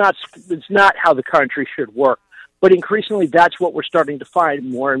 It's not how the country should work. But increasingly, that's what we're starting to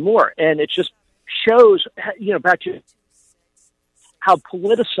find more and more, and it just shows, back to how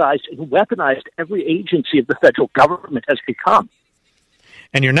politicized and weaponized every agency of the federal government has become.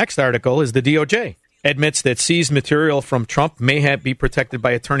 And your next article is the DOJ admits that seized material from Trump may be protected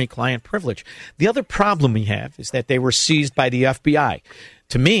by attorney-client privilege. The other problem we have is that they were seized by the FBI.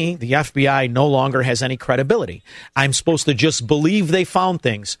 To me, the FBI no longer has any credibility. I'm supposed to just believe they found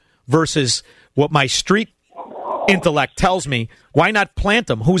things versus what my street intellect tells me. Why not plant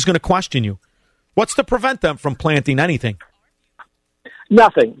them? Who's going to question you? What's to prevent them from planting anything?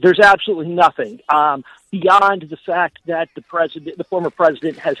 Nothing. There's absolutely nothing. Beyond the fact that the former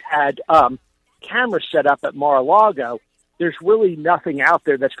president has had cameras set up at Mar-a-Lago, there's really nothing out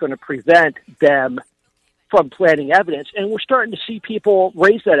there that's going to prevent them from planting evidence. And we're starting to see people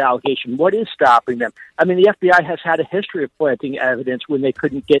raise that allegation. What is stopping them? I mean, the FBI has had a history of planting evidence when they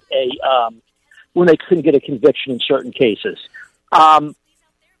couldn't get a conviction in certain cases.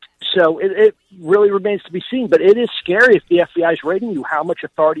 So it really remains to be seen. But it is scary if the FBI is rating you how much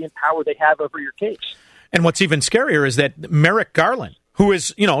authority and power they have over your case. And what's even scarier is that Merrick Garland, who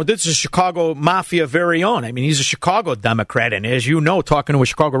is, this is Chicago mafia very own. I mean, he's a Chicago Democrat, and as you know, talking to a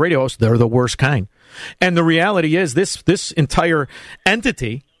Chicago radio host, they're the worst kind. And the reality is this entire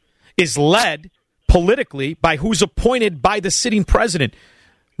entity is led politically by who's appointed by the sitting president.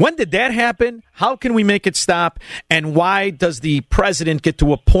 When did that happen? How can we make it stop? And why does the president get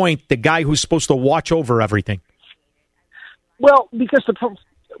to appoint the guy who's supposed to watch over everything? Well, because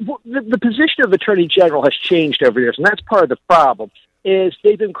the position of Attorney General has changed over years, and that's part of the problem, is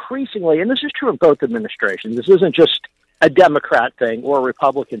they've increasingly, and this is true in both administrations, this isn't just a Democrat thing or a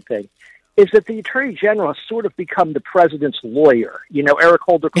Republican thing, is that the Attorney General has sort of become the president's lawyer. You know, Eric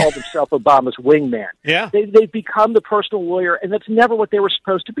Holder called himself Obama's wingman. Yeah. They've become the personal lawyer, and that's never what they were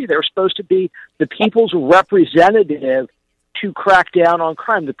supposed to be. They were supposed to be the people's representative to crack down on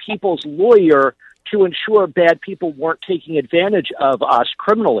crime, the people's lawyer to ensure bad people weren't taking advantage of us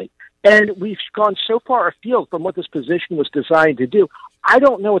criminally. And we've gone so far afield from what this position was designed to do. I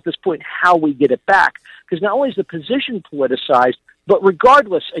don't know at this point how we get it back, because not only is the position politicized, but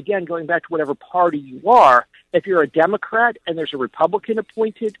regardless, again, going back to whatever party you are, if you're a Democrat and there's a Republican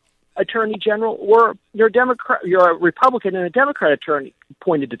appointed Attorney General, or you're a Republican and a Democrat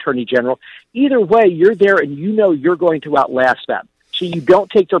appointed Attorney General, either way, you're there and you know you're going to outlast them. So you don't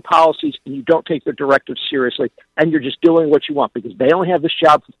take their policies and you don't take their directives seriously, and you're just doing what you want because they only have this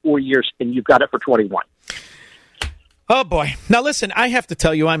job for 4 years and you've got it for 21. Oh boy! Now listen, I have to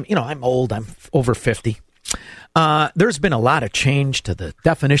tell you, I'm old. I'm over 50. There's been a lot of change to the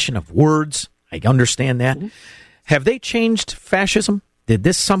definition of words. I understand that. Mm-hmm. Have they changed fascism? Did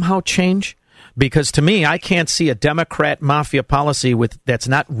this somehow change? Because to me, I can't see a Democrat mafia policy that's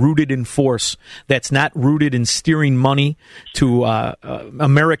not rooted in force, that's not rooted in steering money to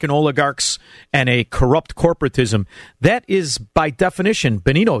American oligarchs and a corrupt corporatism. That is, by definition,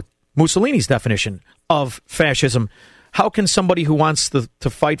 Benito Mussolini's definition of fascism. How can somebody who wants to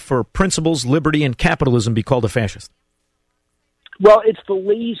fight for principles, liberty, and capitalism be called a fascist? Well, it's the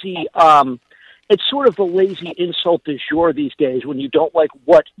lazy, it's sort of the lazy insult du jour these days when you don't like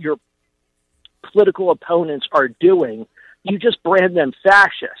what your political opponents are doing. You just brand them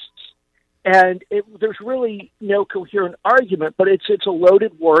fascists. And there's really no coherent argument, but it's a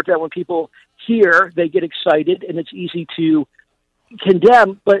loaded word that when people hear, they get excited, and it's easy to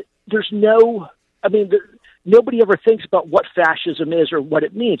condemn, but there's nobody ever thinks about what fascism is or what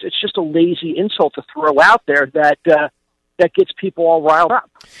it means. It's just a lazy insult to throw out there that gets people all riled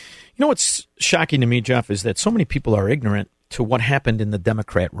up. You know what's shocking to me, Jeff, is that so many people are ignorant to what happened in the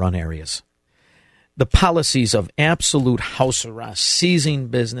Democrat-run areas. The policies of absolute house arrest, seizing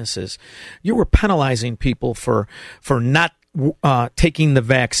businesses. You were penalizing people for not taking the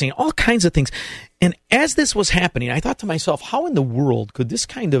vaccine, all kinds of things. And as this was happening, I thought to myself, how in the world could this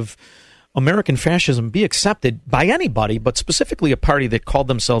kind of American fascism be accepted by anybody, but specifically a party that called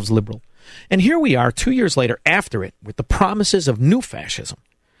themselves liberal? And here we are 2 years later after it with the promises of new fascism.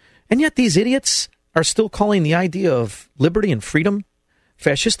 And yet these idiots are still calling the idea of liberty and freedom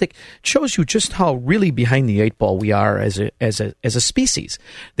fascistic. It shows you just how really behind the eight ball we are as a species,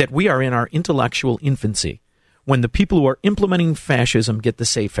 that we are in our intellectual infancy when the people who are implementing fascism get to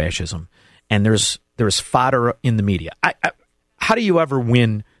say fascism, and there's fodder in the media. How do you ever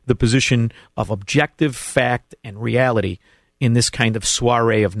win the position of objective fact and reality in this kind of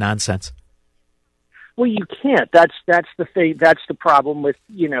soiree of nonsense? Well, you can't. That's the thing. That's the problem with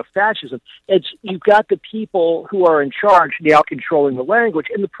fascism. You've got the people who are in charge now controlling the language,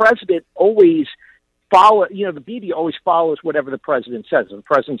 and the president always the media always follows whatever the president says. If the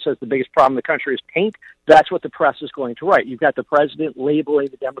president says the biggest problem in the country is paint, that's what the press is going to write. You've got the president labeling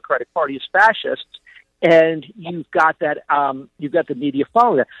the Democratic Party as fascists, and you've got that. You've got the media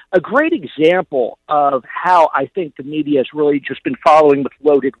following that. A great example of how I think the media has really just been following with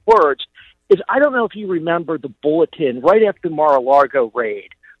loaded words is, I don't know if you remember the bulletin right after the Mar-a-Lago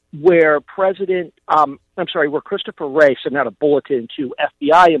raid, where where Christopher Wray sent out a bulletin to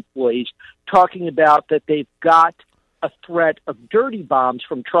FBI employees talking about that they've got a threat of dirty bombs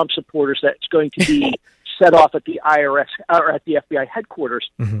from Trump supporters that's going to be set off at the IRS or at the FBI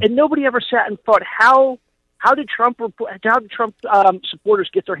headquarters. Mm-hmm. And nobody ever sat and thought, how did Trump supporters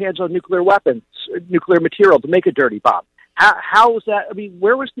get their hands on nuclear weapons, nuclear material to make a dirty bomb? How was that? I mean,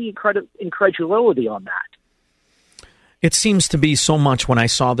 where was the incredulity on that? It seems to be so much when I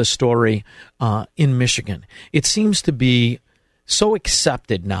saw the story in Michigan. It seems to be so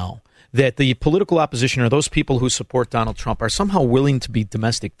accepted now that the political opposition or those people who support Donald Trump are somehow willing to be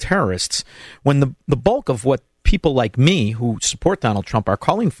domestic terrorists, when the bulk of what people like me who support Donald Trump are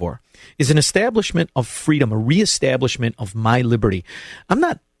calling for is an establishment of freedom, a reestablishment of my liberty. I'm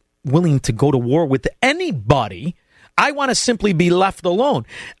not willing to go to war with anybody. I want to simply be left alone.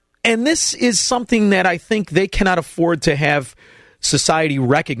 And this is something that I think they cannot afford to have society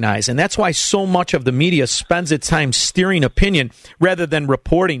recognize. And that's why so much of the media spends its time steering opinion rather than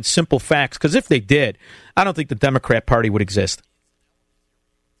reporting simple facts. Because if they did, I don't think the Democrat Party would exist.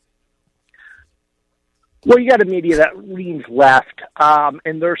 Well, you got a media that leans left,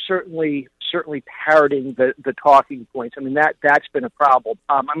 and they're certainly parroting the talking points. I mean, that's been a problem.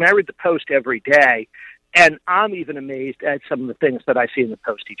 I read the Post every day, and I'm even amazed at some of the things that I see in the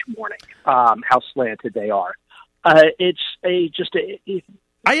Post each morning, how slanted they are. I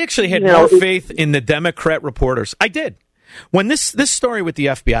actually had more faith in the Democrat reporters. I did. When this story with the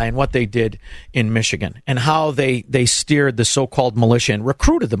FBI and what they did in Michigan and how they steered the so-called militia and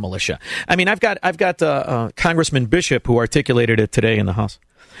recruited the militia. I mean, I've got Congressman Bishop who articulated it today in the House.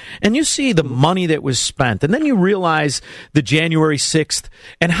 And you see the money that was spent, and then you realize the January 6th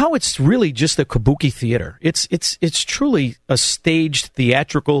and how it's really just a kabuki theater. It's truly a staged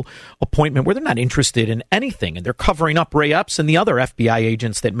theatrical appointment where they're not interested in anything, and they're covering up Ray Epps and the other FBI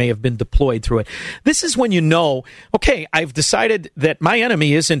agents that may have been deployed through it. This is when you know, okay, I've decided that my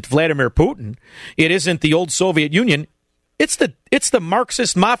enemy isn't Vladimir Putin. It isn't the old Soviet Union. It's the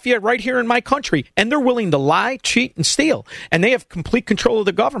Marxist mafia right here in my country, and they're willing to lie, cheat, and steal, and they have complete control of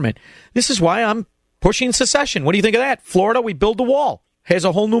the government. This is why I'm pushing secession. What do you think of that? Florida, we build the wall. Has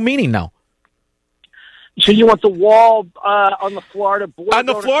a whole new meaning now. So you want the wall on the Florida border? On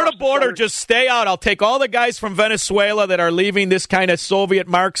the Florida border, just stay out. I'll take all the guys from Venezuela that are leaving this kind of Soviet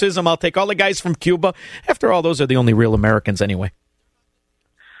Marxism. I'll take all the guys from Cuba. After all, those are the only real Americans anyway.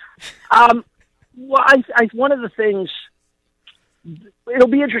 Well, I one of the things... It'll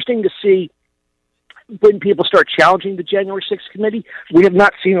be interesting to see when people start challenging the January 6th committee. We have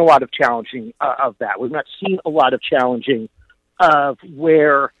not seen a lot of challenging of that. We've not seen a lot of challenging of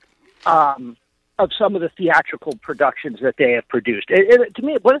of some of the theatrical productions that they have produced. To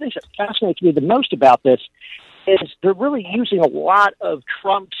me, one of the things that fascinates me the most about this is they're really using a lot of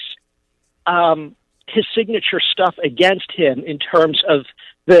Trump's his signature stuff against him in terms of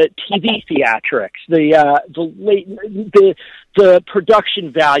the TV theatrics, the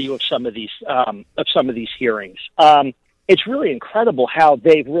production value of some of these hearings. It's really incredible how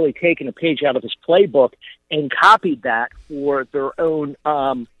they've really taken a page out of his playbook and copied that for their own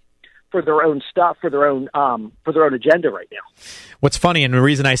stuff, for their own agenda right now. What's funny, and the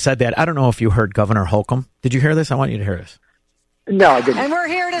reason I said that, I don't know if you heard Governor Holcomb. Did you hear this? I want you to hear this. No, I didn't. And we're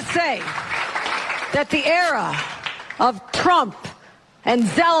here to say that the era of Trump and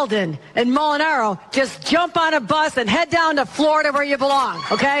Zeldin and Molinaro, just jump on a bus and head down to Florida where you belong,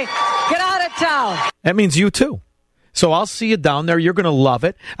 okay? Get out of town. That means you too. So I'll see you down there. You're going to love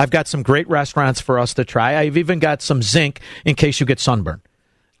it. I've got some great restaurants for us to try. I've even got some zinc in case you get sunburned.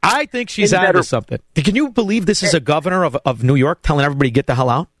 I think she's on to something. Can you believe this is a governor of New York telling everybody get the hell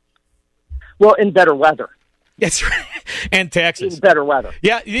out? Well, in better weather. That's right. And taxes. In better weather.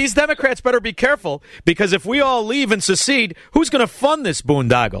 Yeah, these Democrats better be careful, because if we all leave and secede, who's going to fund this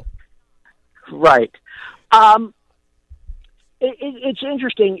boondoggle? Right. It's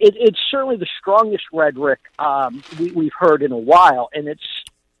interesting. It's certainly the strongest rhetoric we've heard in a while, and it's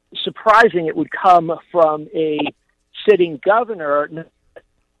surprising it would come from a sitting governor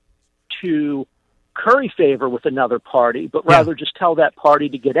to curry favor with another party, but rather just tell that party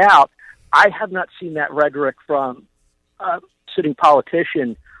to get out. I have not seen that rhetoric from a sitting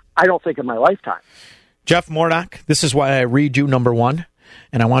politician, I don't think, in my lifetime. Jeff Murdoch, this is why I read you number one,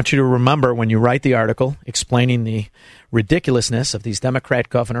 and I want you to remember when you write the article explaining the ridiculousness of these Democrat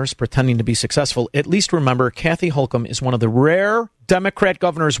governors pretending to be successful, at least remember Kathy Holcomb is one of the rare Democrat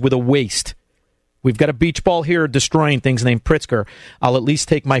governors with a waist. We've got a beach ball here destroying things named Pritzker. I'll at least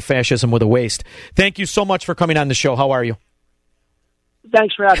take my fascism with a waist. Thank you so much for coming on the show. How are you?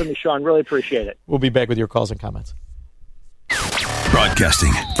 Thanks for having me, Sean. Really appreciate it. We'll be back with your calls and comments.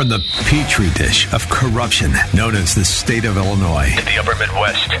 Broadcasting from the petri dish of corruption known as the state of Illinois. In the upper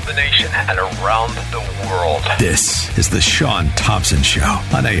Midwest, the nation, and around the world. This is the Sean Thompson Show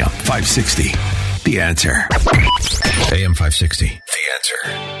on AM 560. The Answer. AM 560. The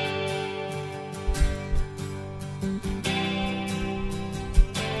Answer.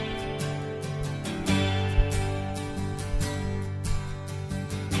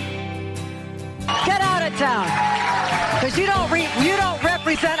 Get out of town, because you don't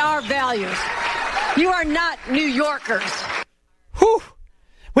represent our values. You are not New Yorkers. Whew.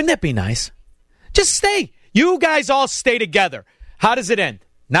 Wouldn't that be nice? Just stay. You guys all stay together. How does it end?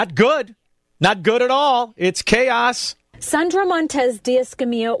 Not good. Not good at all. It's chaos. Sandra Montez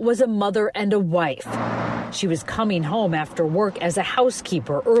Diaz-Camillo was a mother and a wife. She was coming home after work as a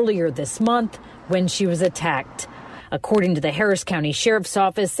housekeeper earlier this month when she was attacked. According to the Harris County Sheriff's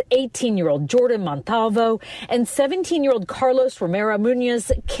Office, 18-year-old Jordan Montalvo and 17-year-old Carlos Romero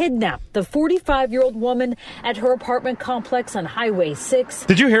Munoz kidnapped the 45-year-old woman at her apartment complex on Highway 6.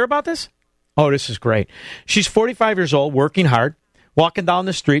 Did you hear about this? Oh, this is great. She's 45 years old, working hard, walking down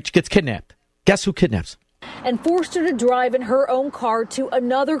the street. She gets kidnapped. Guess who kidnaps? and forced her to drive in her own car to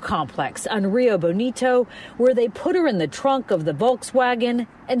another complex on Rio Bonito, where they put her in the trunk of the Volkswagen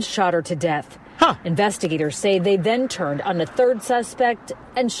and shot her to death. Investigators say they then turned on a third suspect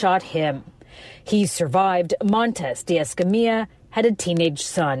and shot him. He survived. Montes de Escamilla had a teenage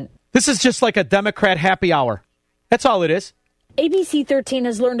son. This is just like a Democrat happy hour. That's all it is. ABC 13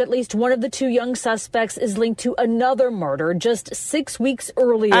 has learned at least one of the two young suspects is linked to another murder just 6 weeks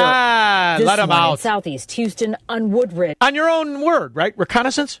earlier. Let him out. In Southeast Houston on Woodridge. On your own word, right?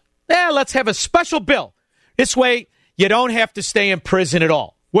 Reconnaissance? Yeah, let's have a special bill. This way, you don't have to stay in prison at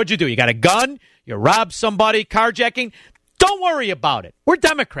all. What'd you do? You got a gun? You robbed somebody? Carjacking? Don't worry about it. We're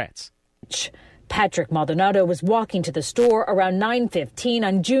Democrats. Patrick Maldonado was walking to the store around 9:15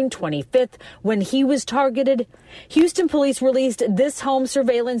 on June 25th when he was targeted. Houston police released this home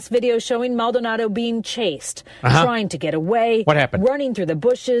surveillance video showing Maldonado being chased, trying to get away. What happened? Running through the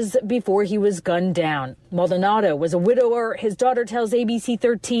bushes before he was gunned down. Maldonado was a widower. His daughter tells ABC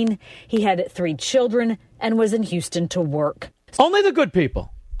 13 he had 3 children and was in Houston to work. Only the good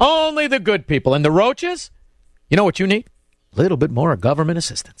people. Only the good people. And the roaches? You know what you need? A little bit more government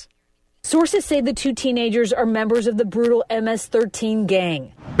assistance. Sources say the 2 teenagers are members of the brutal MS-13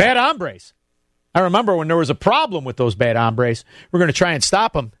 gang. Bad hombres. I remember when there was a problem with those bad hombres. We're going to try and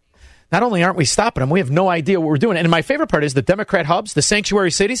stop them. Not only aren't we stopping them, we have no idea what we're doing. And my favorite part is the Democrat hubs, the sanctuary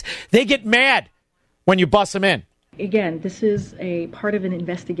cities, they get mad when you bust them in. Again, this is a part of an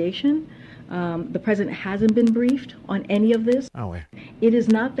investigation. The president hasn't been briefed on any of this. It is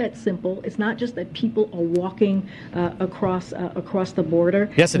not that simple. It's not just that people are walking across the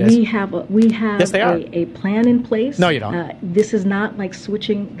border. Yes, it is. We have Yes, they are. a plan in place. No, you don't. This is not like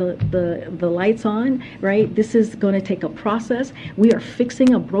switching the lights on, right? This is going to take a process. We are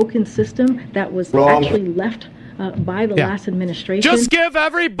fixing a broken system that was actually left by the last administration. Just give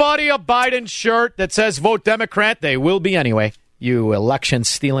everybody a Biden shirt that says vote Democrat. They will be anyway, you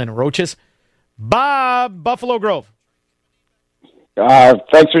election-stealing roaches. Bob, Buffalo Grove.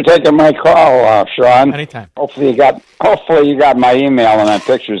 Thanks for taking my call, Sean. Anytime. Hopefully you got my email and the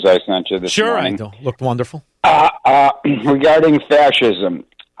pictures I sent you this morning. Sure, I do. Looked wonderful. Regarding fascism,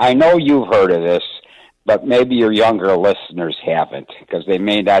 I know you've heard of this, but maybe your younger listeners haven't, because they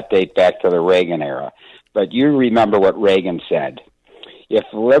may not date back to the Reagan era. But you remember what Reagan said. If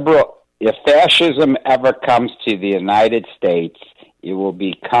fascism ever comes to the United States, it will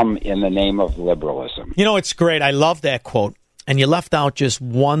become in the name of liberalism. You know, it's great. I love that quote. And you left out just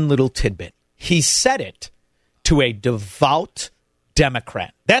one little tidbit. He said it to a devout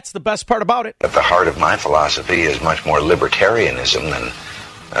Democrat. That's the best part about it. At the heart of my philosophy is much more libertarianism than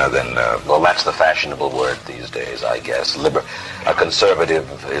well, that's the fashionable word these days, I guess. A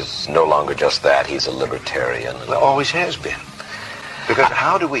conservative is no longer just that. He's a libertarian. It always has been. Because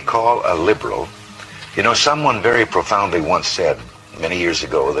how do we call a liberal? You know, someone very profoundly once said many years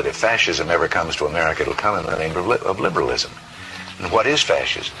ago that if fascism ever comes to America, it'll come in the name of liberalism. And what is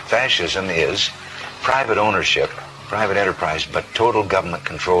fascism? Fascism is private ownership, private enterprise, but total government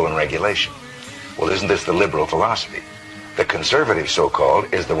control and regulation. Well, isn't this the liberal philosophy? The conservative,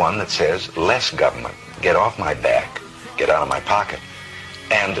 so-called, is the one that says less government. Get off my back, get out of my pocket,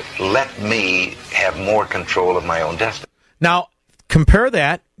 and let me have more control of my own destiny. Now, compare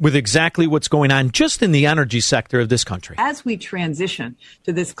that with exactly what's going on just in the energy sector of this country. As we transition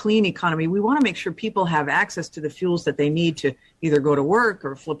to this clean economy, we want to make sure people have access to the fuels that they need to either go to work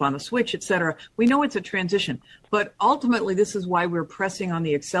or flip on a switch, et cetera. We know it's a transition, but ultimately this is why we're pressing on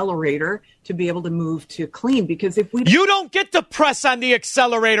the accelerator to be able to move to clean, because if we... You don't get to press on the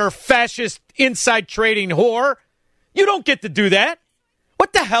accelerator, fascist inside trading whore. You don't get to do that.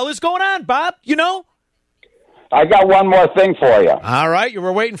 What the hell is going on, Bob? You know? I got one more thing for you. All right, you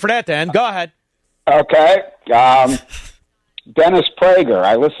were waiting for that then. Go ahead. Okay. Dennis Prager,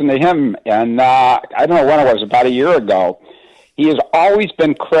 I listened to him, and I don't know when it was, about a year ago. He has always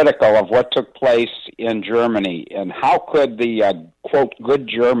been critical of what took place in Germany, and how could the, quote, good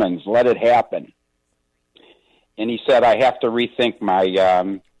Germans let it happen? And he said, I have to rethink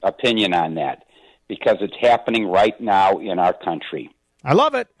my opinion on that, because it's happening right now in our country. I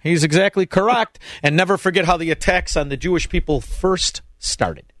love it. He's exactly correct. And never forget how the attacks on the Jewish people first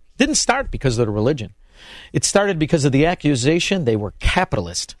started. Didn't start because of the religion. It started because of the accusation they were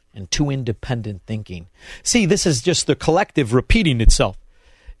capitalist and too independent thinking. See, this is just the collective repeating itself.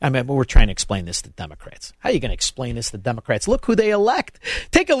 I mean, we're trying to explain this to Democrats. How are you going to explain this to Democrats? Look who they elect.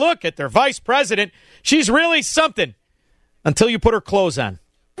 Take a look at their vice president. She's really something until you put her clothes on.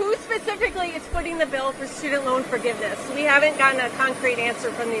 Who specifically is footing the bill for student loan forgiveness? We haven't gotten a concrete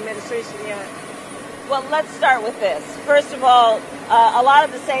answer from the administration yet. Well, let's start with this. First of all, a lot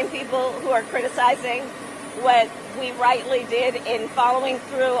of the same people who are criticizing what we rightly did in following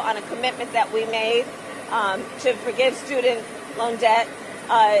through on a commitment that we made to forgive student loan debt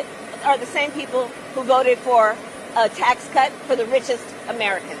are the same people who voted for a tax cut for the richest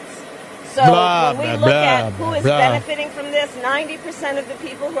Americans. So when we look at who is benefiting from this, 90% of the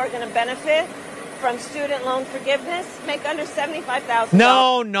people who are going to benefit from student loan forgiveness make under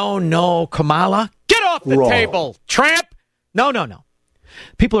 $75,000. No, Kamala. Get off the table, tramp. No.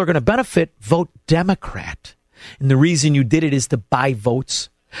 People are going to benefit, vote Democrat. And the reason you did it is to buy votes.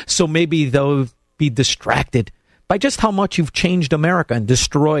 So maybe they'll be distracted by just how much you've changed America and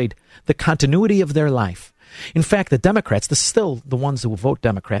destroyed the continuity of their life. In fact, the Democrats, still the ones who vote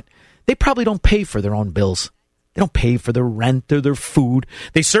Democrat, they probably don't pay for their own bills. They don't pay for their rent or their food.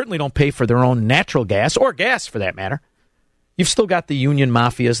 They certainly don't pay for their own natural gas, or gas for that matter. You've still got the union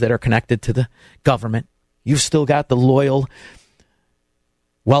mafias that are connected to the government. You've still got the loyal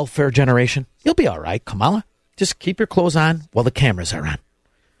welfare generation. You'll be all right, Kamala. Just keep your clothes on while the cameras are on.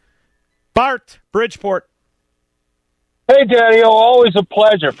 Bart, Bridgeport. Hey, Daddy, always a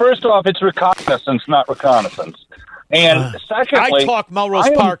pleasure. First off, it's reconnaissance, not reconnaissance. And secondly, I talk Melrose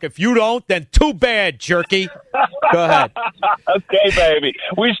Park. If you don't, then too bad, jerky. Go ahead. Okay, baby.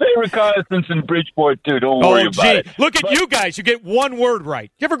 We say reconnaissance in Bridgeport, too. Don't worry about it. Look at you guys. You get one word right.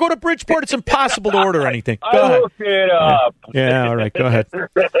 You ever go to Bridgeport? It's impossible to order anything. Go I ahead. looked it up. Yeah, all right. Go ahead.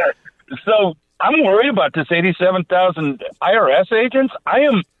 So I'm worried about this 87,000 IRS agents. I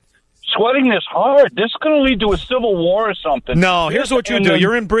am sweating this hard. This is going to lead to a civil war or something. No, here's what you do.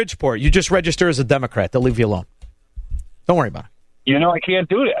 You're in Bridgeport. You just register as a Democrat. They'll leave you alone. Don't worry about it. You know, I can't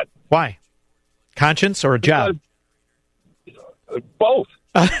do that. Why? Conscience or a job? Both.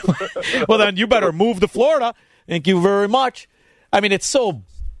 Well, then you better move to Florida. Thank you very much. I mean, it's so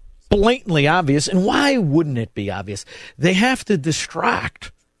blatantly obvious. And why wouldn't it be obvious? They have to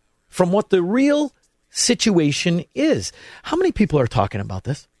distract from what the real situation is. How many people are talking about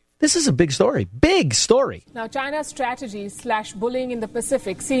this? This is a big story. Big story. Now, China's strategy / bullying in the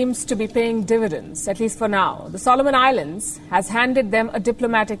Pacific seems to be paying dividends, at least for now. The Solomon Islands has handed them a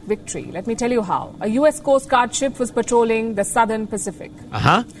diplomatic victory. Let me tell you how. A U.S. Coast Guard ship was patrolling the southern Pacific.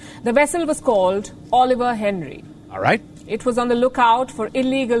 The vessel was called Oliver Henry. All right. It was on the lookout for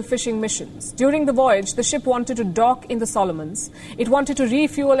illegal fishing missions. During the voyage, the ship wanted to dock in the Solomons. It wanted to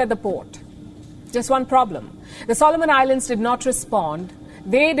refuel at the port. Just one problem. The Solomon Islands did not respond.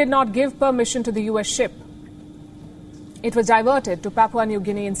 They did not give permission to the U.S. ship. It was diverted to Papua New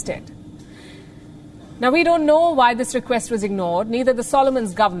Guinea instead. Now, we don't know why this request was ignored. Neither the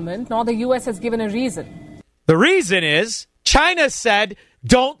Solomons government nor the U.S. has given a reason. The reason is China said,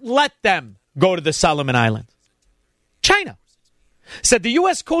 don't let them go to the Solomon Islands. China said the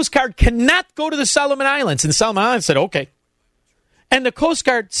U.S. Coast Guard cannot go to the Solomon Islands. And the Solomon Islands said, okay. And the Coast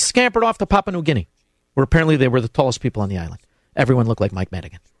Guard scampered off to Papua New Guinea, where apparently they were the tallest people on the island. Everyone looked like Mike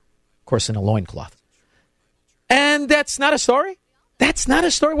Madigan. Of course, in a loincloth. And that's not a story? That's not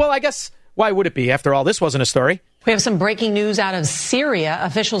a story? Well, I guess, why would it be? After all, this wasn't a story. We have some breaking news out of Syria.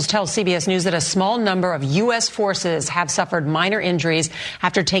 Officials tell CBS News that a small number of U.S. forces have suffered minor injuries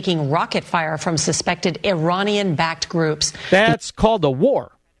after taking rocket fire from suspected Iranian-backed groups. That's called a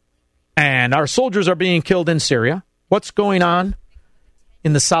war. And our soldiers are being killed in Syria. What's going on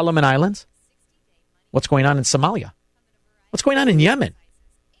in the Solomon Islands? What's going on in Somalia? What's going on in Yemen?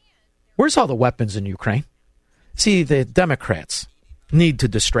 Where's all the weapons in Ukraine? See, the Democrats need to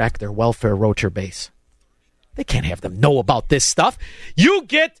distract their welfare roacher base. They can't have them know about this stuff. You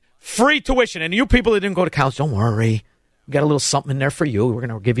get free tuition. And you people that didn't go to college, don't worry. We got a little something in there for you. We're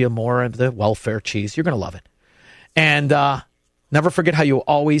going to give you more of the welfare cheese. You're going to love it. And never forget how you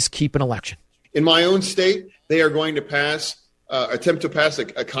always keep an election. In my own state, they are going to attempt to pass a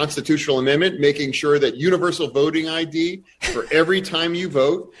constitutional amendment, making sure that universal voting ID for every time you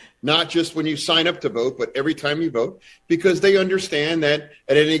vote, not just when you sign up to vote, but every time you vote, because they understand that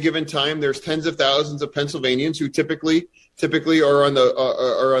at any given time, there's tens of thousands of Pennsylvanians who typically are on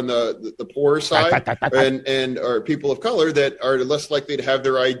the poorer side and are people of color that are less likely to have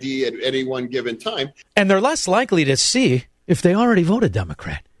their ID at any one given time. And they're less likely to see if they already voted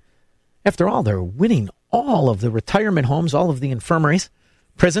Democrat. After all, they're winning all of the retirement homes, all of the infirmaries,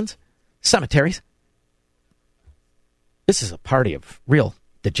 prisons, cemeteries. This is a party of real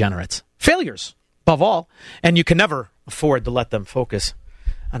degenerates. Failures, above all. And you can never afford to let them focus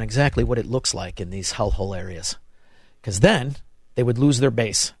on exactly what it looks like in these hellhole areas. Because then they would lose their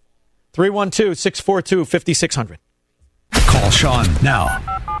base. 312-642-5600. Call Sean now.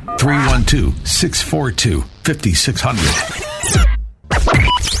 312-642-5600.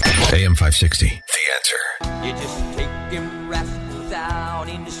 AM 560. The Answer. You just take them rascals out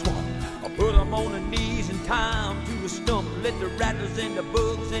in the swamp, or put them on their knees and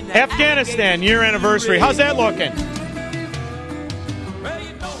Afghanistan, year anniversary. How's that looking?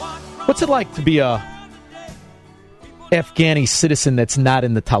 What's it like to be a Afghani citizen that's not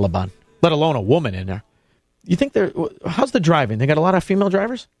in the Taliban, let alone a woman in there? You think how's the driving? They got a lot of female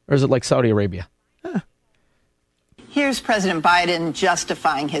drivers? Or is it like Saudi Arabia? Here's President Biden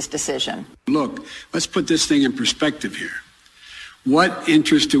justifying his decision. Look, let's put this thing in perspective here. What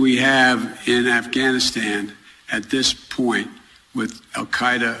interest do we have in Afghanistan at this point with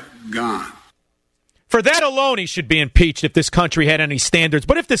al-Qaeda gone? For that alone, he should be impeached if this country had any standards.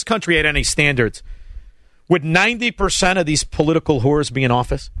 But if this country had any standards, would 90% of these political whores be in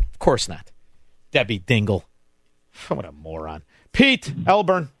office? Of course not. Debbie Dingle. What a moron. Pete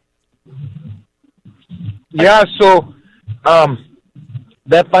Elburn. Yeah, so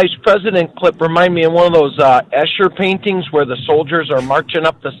that vice president clip reminded me of one of those Escher paintings where the soldiers are marching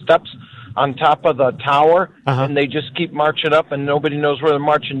up the steps on top of the tower, and they just keep marching up, and nobody knows where they're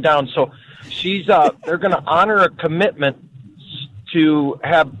marching down. So they're going to honor a commitment to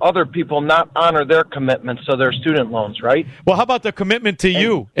have other people not honor their commitments to their student loans, right? Well, how about the commitment to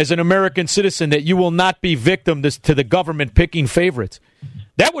you as an American citizen that you will not be victim to the government picking favorites?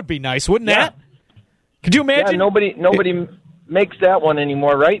 That would be nice, wouldn't that? Could you imagine? Yeah, nobody makes that one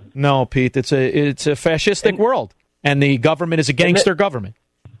anymore, right? No, Pete. It's a fascistic world, and the government is a gangster government.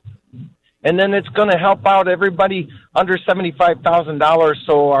 And then it's going to help out everybody under $75,000,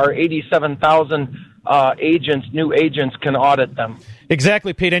 so our 87,000 new agents can audit them.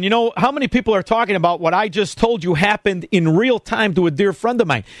 Exactly, Pete. And you know how many people are talking about what I just told you happened in real time to a dear friend of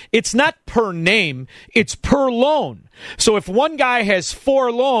mine? It's not per name, it's per loan. So if one guy has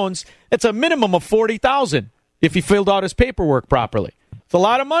 4 loans, it's a minimum of $40,000 if he filled out his paperwork properly. It's a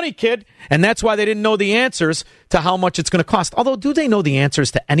lot of money, kid. And that's why they didn't know the answers to how much it's going to cost. Although, do they know the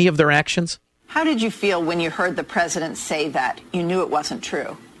answers to any of their actions? How did you feel when you heard the president say that? You knew it wasn't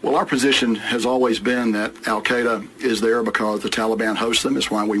true. Well, our position has always been that al-Qaeda is there because the Taliban hosts them.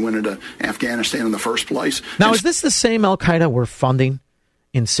 It's why we went into Afghanistan in the first place. Now, is this the same al-Qaeda we're funding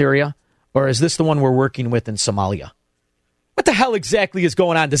in Syria? Or is this the one we're working with in Somalia? What the hell exactly is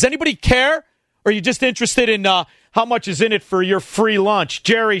going on? Does anybody care? Or are you just interested in how much is in it for your free lunch?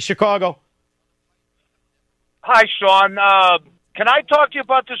 Jerry, Chicago. Hi, Sean. Can I talk to you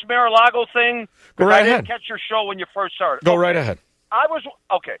about this Mar-a-Lago thing? Go right I didn't ahead. catch your show when you first started. Go right ahead. I was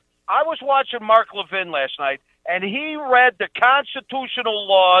watching Mark Levin last night, and he read the constitutional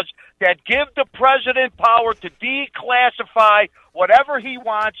laws that give the president power to declassify whatever he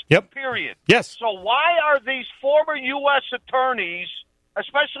wants, period. Yes. So why are these former U.S. attorneys,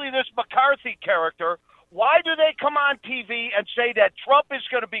 especially this McCarthy character, why do they come on TV and say that Trump is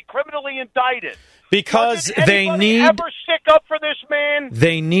going to be criminally indicted? Because they need ever stick up for this man?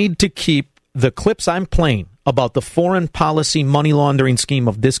 They need to keep the clips I'm playing about the foreign policy money laundering scheme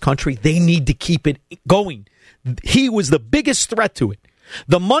of this country. They need to keep it going. He was the biggest threat to it.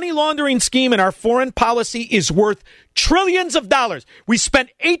 The money laundering scheme in our foreign policy is worth trillions of dollars. We spent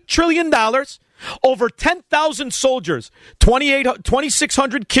 $8 trillion, over 10,000 soldiers,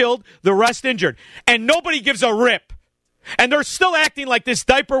 2,600 killed, the rest injured, and nobody gives a rip. And they're still acting like this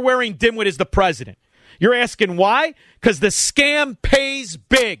diaper-wearing dimwit is the president. You're asking why? Because the scam pays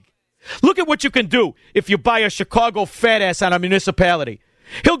big. Look at what you can do if you buy a Chicago fat ass on a municipality.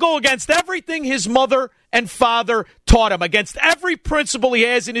 He'll go against everything his mother and father taught him, against every principle he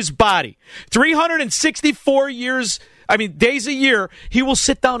has in his body. 364 days a year, he will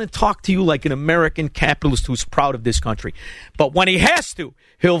sit down and talk to you like an American capitalist who's proud of this country. But when he has to,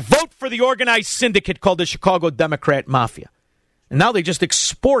 he'll vote for the organized syndicate called the Chicago Democrat Mafia. And now they just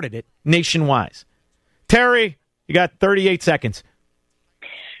exported it nationwide. Terry, you got 38 seconds.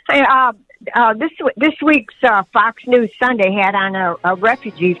 Hey, this week's Fox News Sunday had on a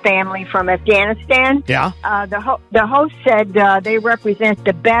refugee family from Afghanistan. Yeah. The host said they represent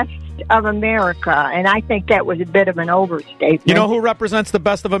the best of America, and I think that was a bit of an overstatement. You know who represents the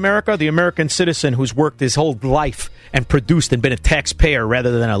best of America? The American citizen who's worked his whole life and produced and been a taxpayer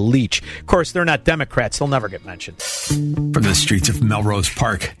rather than a leech. Of course, they're not Democrats. They'll never get mentioned. From the streets of Melrose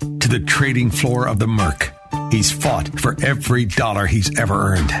Park to the trading floor of the Merc, he's fought for every dollar he's ever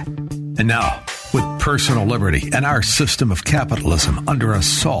earned. And now, with personal liberty and our system of capitalism under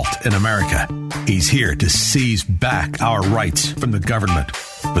assault in America, he's here to seize back our rights from the government.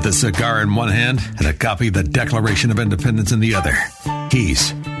 With a cigar in one hand and a copy of the Declaration of Independence in the other,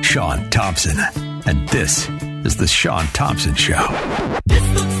 he's Sean Thompson. And this is The Sean Thompson Show. This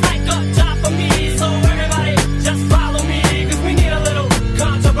looks like a job for me, so everybody just follow me, because we need a little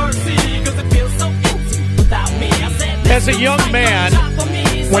controversy, because it feels so empty without me. I said, as a young man,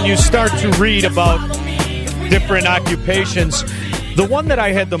 when you start to read about different occupations, The one that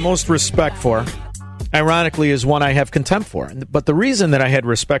I had the most respect for, ironically, is one I have contempt for. But the reason that I had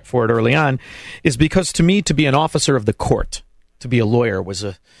respect for it early on is because to me, to be an officer of the court, to be a lawyer, was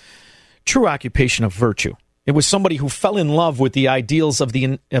a true occupation of virtue. It was somebody who fell in love with the ideals of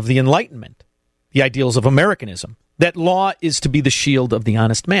the Enlightenment, the ideals of Americanism, that law is to be the shield of the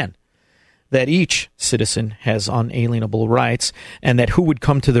honest man, that each citizen has unalienable rights, and that who would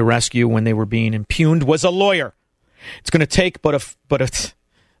come to the rescue when they were being impugned was a lawyer. It's going to take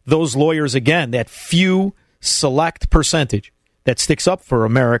those lawyers, again, that few select percentage that sticks up for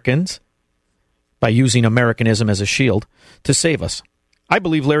Americans by using Americanism as a shield to save us. I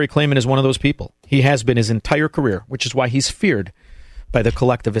believe Larry Klayman is one of those people. He has been his entire career, which is why he's feared by the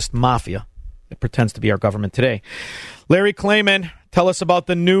collectivist mafia that pretends to be our government today. Larry Klayman, tell us about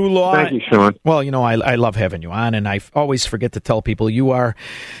the new law. Thank you, Sean. Well, I love having you on, and I always forget to tell people you are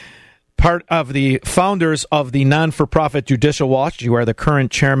part of the founders of the non-for-profit Judicial Watch. You are the current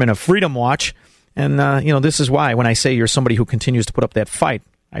chairman of Freedom Watch. And, this is why when I say you're somebody who continues to put up that fight,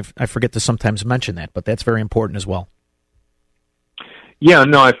 I forget to sometimes mention that, but that's very important as well. Yeah,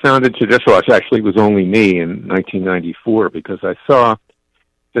 no, I founded Judicial Watch. Actually, it was only me in 1994 because I saw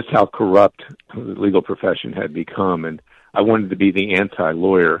just how corrupt the legal profession had become, and I wanted to be the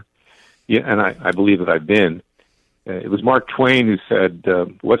anti-lawyer, and I believe that I've been. It was Mark Twain who said,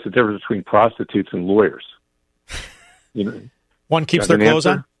 what's the difference between prostitutes and lawyers? One keeps their clothes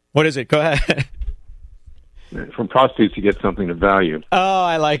on? What is it? Go ahead. From prostitutes, you get something of value. Oh,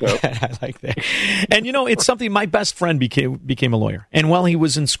 I like that. I like that. And, it's something, my best friend became a lawyer. And while he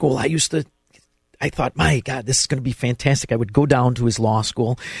was in school, I thought, my God, this is going to be fantastic. I would go down to his law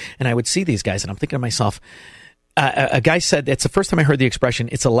school, and I would see these guys, and I'm thinking to myself, a guy said, it's the first time I heard the expression,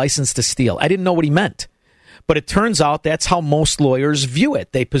 it's a license to steal. I didn't know what he meant. But it turns out that's how most lawyers view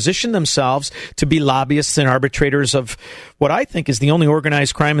it. They position themselves to be lobbyists and arbitrators of what I think is the only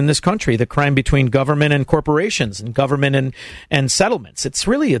organized crime in this country, the crime between government and corporations and government and settlements. It's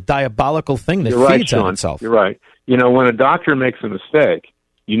really a diabolical thing that feeds on itself. You're right. When a doctor makes a mistake,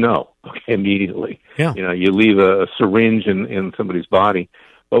 immediately. Yeah. You leave a syringe in somebody's body.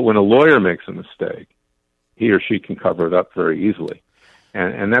 But when a lawyer makes a mistake, he or she can cover it up very easily.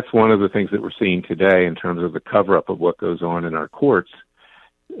 And that's one of the things that we're seeing today in terms of the cover-up of what goes on in our courts.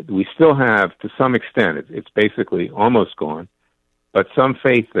 We still have, to some extent, it's basically almost gone, but some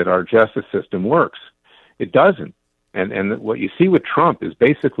faith that our justice system works. It doesn't. And what you see with Trump is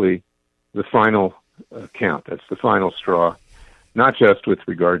basically the final count. That's the final straw, not just with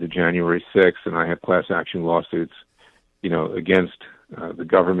regard to January 6th, and I have class action lawsuits, against the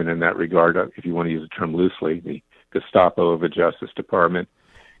government in that regard, if you want to use the term loosely, the Gestapo of the Justice Department,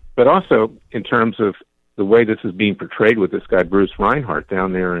 but also in terms of the way this is being portrayed with this guy, Bruce Reinhart,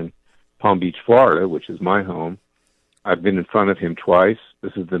 down there in Palm Beach, Florida, which is my home. I've been in front of him twice.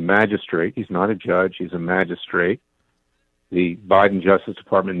 This is the magistrate. He's not a judge. He's a magistrate. The Biden Justice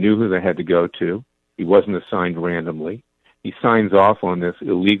Department knew who they had to go to. He wasn't assigned randomly. He signs off on this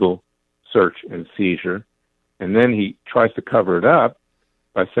illegal search and seizure, and then he tries to cover it up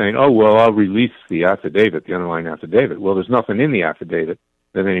by saying, I'll release the affidavit, the underlying affidavit. Well, there's nothing in the affidavit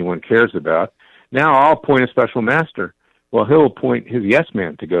that anyone cares about. Now I'll appoint a special master. Well, he'll appoint his yes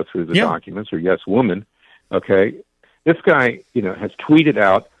man to go through the documents, or yes woman. Okay. This guy, has tweeted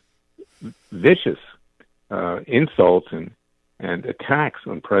out vicious insults and attacks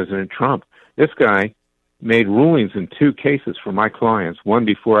on President Trump. This guy made rulings in 2 cases for my clients, one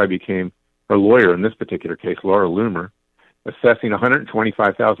before I became her lawyer, in this particular case, Laura Loomer, assessing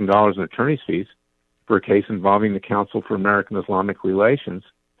 $125,000 in attorney's fees for a case involving the Council for American Islamic Relations.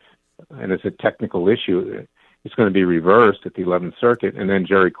 And it's a technical issue. It's going to be reversed at the 11th Circuit. And then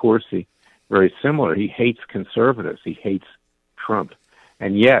Jerry Corsi, very similar. He hates conservatives. He hates Trump.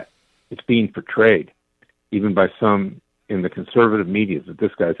 And yet it's being portrayed, even by some in the conservative media, that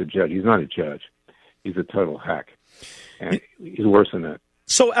this guy's a judge. He's not a judge. He's a total hack. And he's worse than that.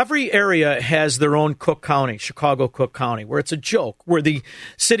 So every area has their own Cook County, Chicago Cook County, where it's a joke, where the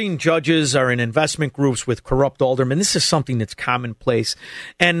sitting judges are in investment groups with corrupt aldermen. This is something that's commonplace.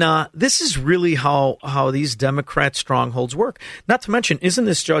 And this is really how these Democrat strongholds work. Not to mention, isn't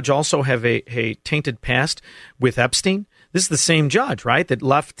this judge also have a tainted past with Epstein? This is the same judge, right, that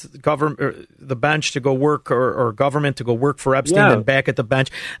left the bench to go work or government to go work for Epstein and back at the bench.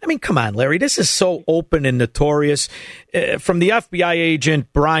 I mean, come on, Larry. This is so open and notorious. From the FBI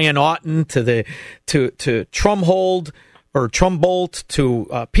agent Brian Auten to Trumbold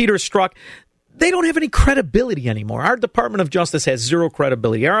to Peter Strzok, they don't have any credibility anymore. Our Department of Justice has zero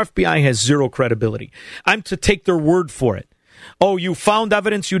credibility. Our FBI has zero credibility. I'm to take their word for it. Oh, you found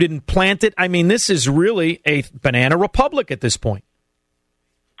evidence, you didn't plant it? I mean, this is really a banana republic at this point.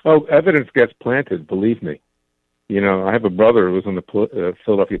 Oh, evidence gets planted, believe me. You know, I have a brother who was in the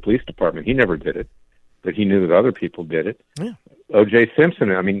Philadelphia Police Department. He never did it, but he knew that other people did it. Yeah. O.J.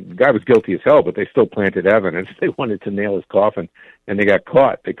 Simpson, I mean, the guy was guilty as hell, but they still planted evidence. They wanted to nail his coffin, and they got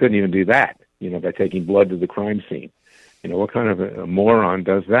caught. They couldn't even do that, you know, by taking blood to the crime scene. You know, what kind of a moron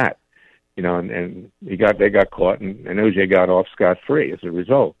does that? You know, and they got caught, and O.J. got off scot-free as a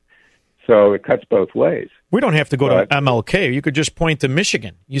result. So it cuts both ways. We don't have to go to MLK. You could just point to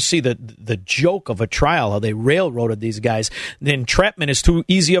Michigan. You see the joke of a trial, how they railroaded these guys. The entrapment is too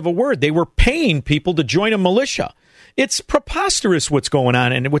easy of a word. They were paying people to join a militia. It's preposterous what's going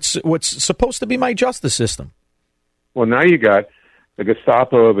on, and what's supposed to be my justice system. Well, now you got the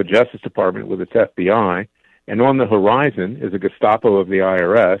Gestapo of the Justice Department with its FBI, and on the horizon is a Gestapo of the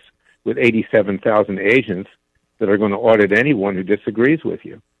IRS with 87,000 agents that are going to audit anyone who disagrees with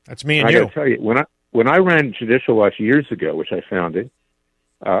you. That's me and I you. got to tell you, when I ran Judicial Watch years ago, which I founded,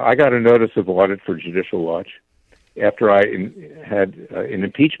 I got a notice of audit for Judicial Watch after I had an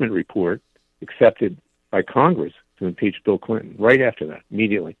impeachment report accepted by Congress to impeach Bill Clinton. Right after that,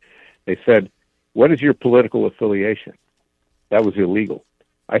 immediately, they said, "What is your political affiliation?" That was illegal.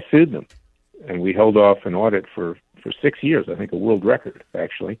 I sued them, and we held off an audit for 6 years. I think a world record,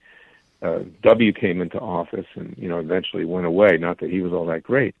 actually. W came into office and, you know, eventually went away. Not that he was all that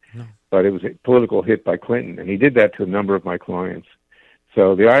great, but it was a political hit by Clinton, and he did that to a number of my clients.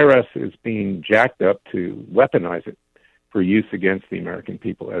 So the IRS is being jacked up to weaponize it for use against the American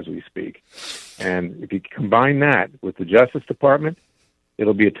people as we speak. And if you combine that with the Justice Department,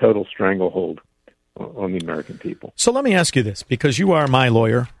 it'll be a total stranglehold on the American people. So let me ask you this, because you are my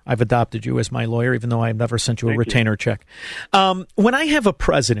lawyer. I've adopted you as my lawyer, even though I've never sent you a retainer check. When I have a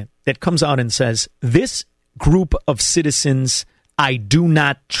president that comes out and says, this group of citizens I do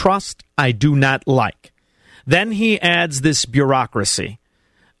not trust, I do not like, then he adds this bureaucracy,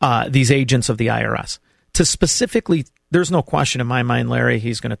 these agents of the IRS, to specifically, there's no question in my mind, Larry,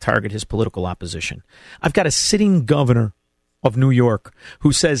 he's going to target his political opposition. I've got a sitting governor of New York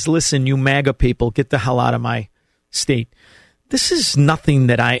who says, listen, you MAGA people, get the hell out of my state. This is nothing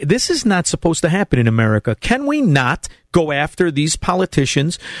this is not supposed to happen in America. Can we not go after these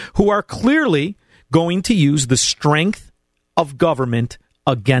politicians who are clearly going to use the strength of government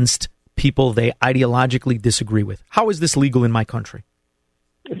against people they ideologically disagree with? How is this legal in my country?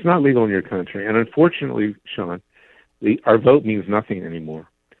 It's not legal in your country. And unfortunately, Sean, our vote means nothing anymore.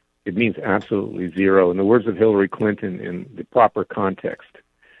 It means absolutely zero. In the words of Hillary Clinton, in the proper context,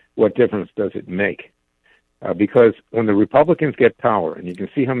 what difference does it make? Because when the Republicans get power, and you can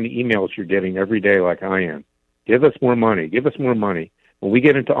see how many emails you're getting every day like I am, give us more money, give us more money. When we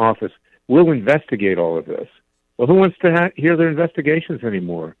get into office, we'll investigate all of this. Well, who wants to hear their investigations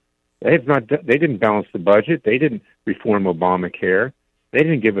anymore? They didn't balance the budget. They didn't reform Obamacare. They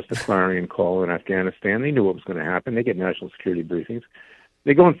didn't give us the clarion call in Afghanistan. They knew what was going to happen. They get national security briefings.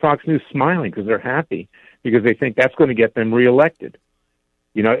 They go on Fox News smiling because they're happy because they think that's going to get them reelected.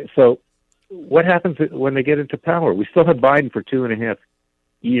 You know, so what happens when they get into power? We still have Biden for 2.5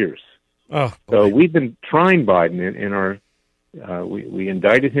 years. Oh, so we've been trying Biden in our. We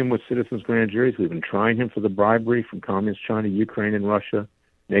indicted him with citizens' grand juries. We've been trying him for the bribery from Communist China, Ukraine, and Russia,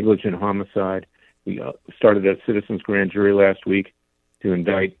 negligent homicide. We started a citizens' grand jury last week to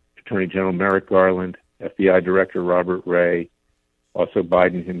indict Attorney General Merrick Garland, FBI Director Robert Ray, also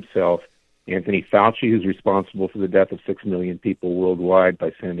Biden himself, Anthony Fauci, who's responsible for the death of 6 million people worldwide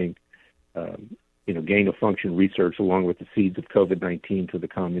by sending, gain-of-function research along with the seeds of COVID-19 to the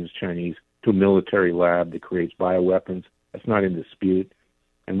Communist Chinese, to a military lab that creates bioweapons. That's not in dispute.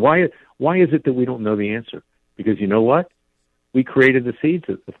 And why is it that we don't know the answer? Because you know what? We created the seeds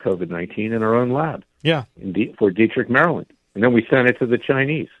of COVID-19 in our own lab. Yeah. For Dietrich, Maryland. And then we sent it to the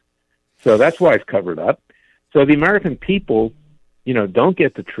Chinese. So that's why it's covered up. So the American people, don't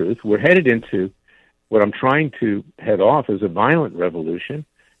get the truth. We're headed into what I'm trying to head off as a violent revolution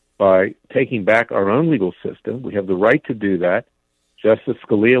by taking back our own legal system. We have the right to do that. Justice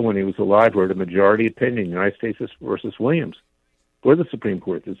Scalia, when he was alive, wrote a majority opinion, United States versus Williams, for the Supreme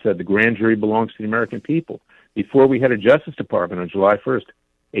Court that said the grand jury belongs to the American people. Before we had a Justice Department on July 1st,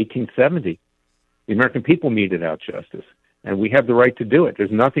 1870, the American people meted out justice, and we have the right to do it.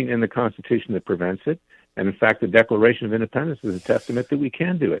 There's nothing in the Constitution that prevents it. And in fact, the Declaration of Independence is a testament that we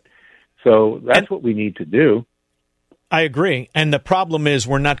can do it. So that's what we need to do. I agree. And the problem is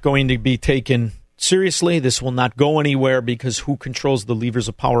we're not going to be taken seriously. This will not go anywhere because who controls the levers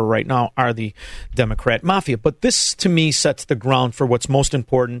of power right now are the Democrat mafia. But this, to me, sets the ground for what's most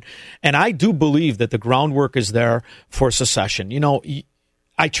important. And I do believe that the groundwork is there for secession.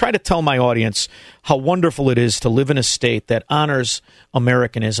 I try to tell my audience how wonderful it is to live in a state that honors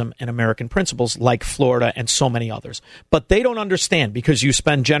Americanism and American principles like Florida and so many others. But they don't understand, because you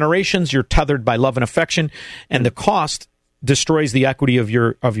spend generations, you're tethered by love and affection, and the cost destroys the equity of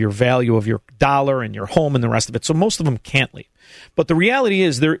your value of your dollar and your home and the rest of it. So most of them can't leave. But the reality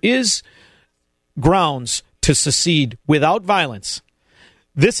is there is grounds to secede without violence.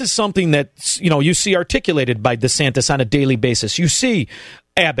 This is something that, you see articulated by DeSantis on a daily basis. You see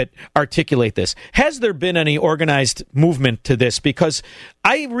Abbott articulate this. Has there been any organized movement to this? Because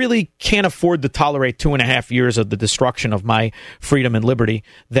I really can't afford to tolerate 2.5 years of the destruction of my freedom and liberty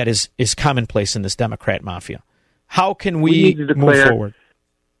that is commonplace in this Democrat mafia. How can we move forward?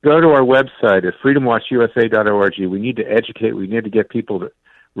 Go to our website at freedomwatchusa.org. We need to educate. We need to get people to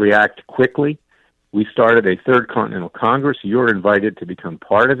react quickly. We started a Third Continental Congress. You're invited to become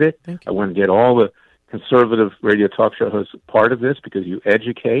part of it. I want to get all the conservative radio talk show hosts part of this, because you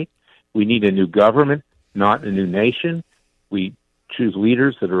educate. We need a new government, not a new nation. We choose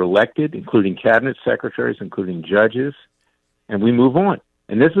leaders that are elected, including cabinet secretaries, including judges, and we move on.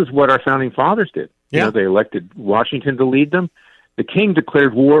 And this is what our founding fathers did. Yeah. They elected Washington to lead them. The king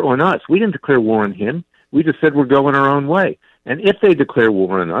declared war on us. We didn't declare war on him. We just said we're going our own way. And if they declare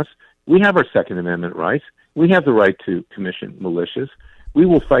war on us, we have our Second Amendment rights. We have the right to commission militias. We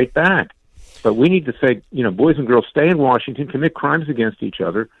will fight back. But we need to say, boys and girls, stay in Washington, commit crimes against each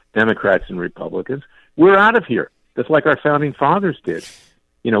other, Democrats and Republicans. We're out of here, just like our founding fathers did.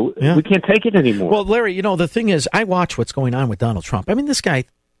 We can't take it anymore. Well, Larry, the thing is, I watch what's going on with Donald Trump. I mean, this guy,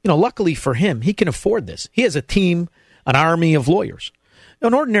 luckily for him, he can afford this. He has a team, an army of lawyers.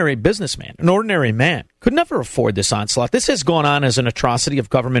 An ordinary businessman, an ordinary man, could never afford this onslaught. This has gone on as an atrocity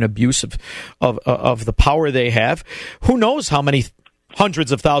of government abuse of the power they have. Who knows how many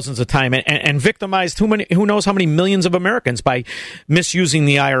hundreds of thousands of time and victimized who knows how many millions of Americans by misusing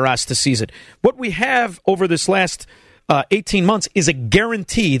the IRS to seize it. What we have over this last 18 months is a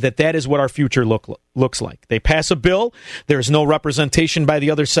guarantee that is what our future looks like. They pass a bill. There's no representation by the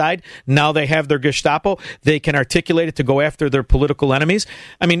other side. Now they have their Gestapo. They can articulate it to go after their political enemies.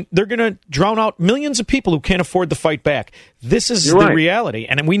 I mean, they're going to drown out millions of people who can't afford to fight back. This is the reality,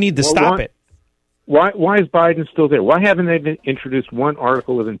 and we need to stop it. Why is Biden still there? Why haven't they introduced one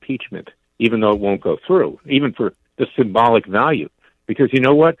article of impeachment, even though it won't go through, even for the symbolic value? Because you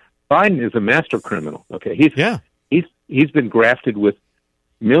know what? Biden is a master criminal. Okay, He's been grafted with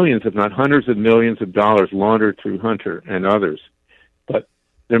millions, if not hundreds of millions of dollars laundered through Hunter and others. But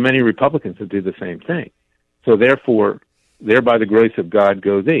there are many Republicans that do the same thing. So therefore, there by the grace of God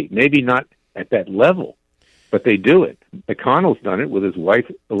go thee. Maybe not at that level, but they do it. McConnell's done it with his wife,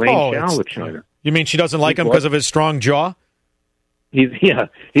 Elaine Chao, with China. You mean she doesn't like him because of his strong jaw? He's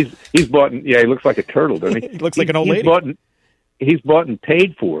bought. Yeah, he looks like a turtle, doesn't he? He looks like an old lady. He's bought and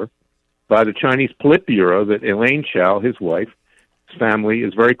paid for by the Chinese Politburo that Elaine Chao, his wife's family,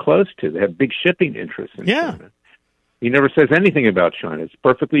 is very close to. They have big shipping interests in China. He never says anything about China. It's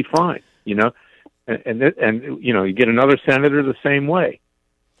perfectly fine, And you get another senator the same way.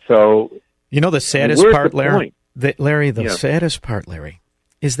 So the saddest part, Larry. Saddest part, Larry,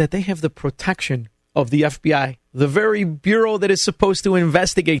 is that they have the protection of the FBI. The very bureau that is supposed to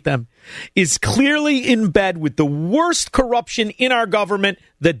investigate them is clearly in bed with the worst corruption in our government,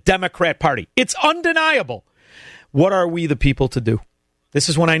 the Democrat Party. It's undeniable. What are we, the people, to do? This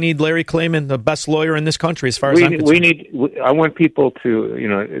is when I need Larry Klayman, the best lawyer in this country, as far as I'm concerned. I want people to,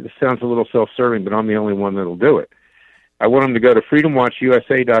 it sounds a little self-serving, but I'm the only one that'll do it. I want them to go to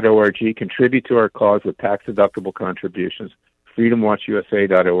freedomwatchusa.org, contribute to our cause with tax-deductible contributions,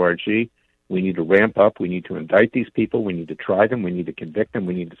 freedomwatchusa.org. We need to ramp up. We need to indict these people. We need to try them. We need to convict them.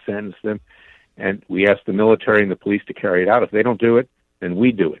 We need to sentence them. And we ask the military and the police to carry it out. If they don't do it, then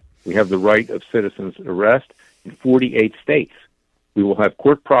we do it. We have the right of citizens' arrest in 48 states. We will have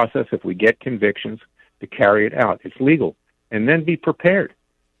court process if we get convictions to carry it out. It's legal. And then be prepared.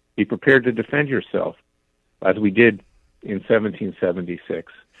 Be prepared to defend yourself, as we did in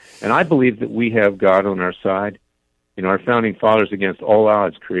 1776. And I believe that we have God on our side. Our founding fathers, against all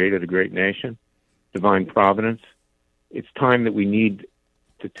odds, created a great nation, divine providence. It's time that we need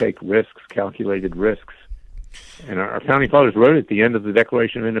to take risks, calculated risks. And our founding fathers wrote at the end of the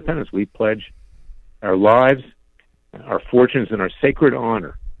Declaration of Independence, we pledge our lives, our fortunes, and our sacred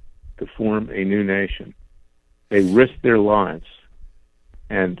honor to form a new nation. They risked their lives,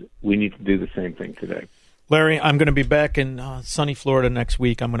 and we need to do the same thing today. Larry, I'm going to be back in sunny Florida next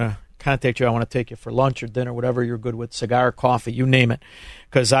week. I'm going to contact you. I want to take you for lunch or dinner, whatever you're good with, cigar, coffee, you name it,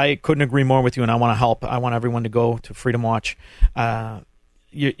 because I couldn't agree more with you, and I want to help. I want everyone to go to Freedom Watch.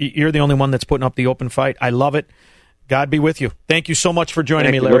 You're the only one that's putting up the open fight. I love it. God be with you. Thank you so much for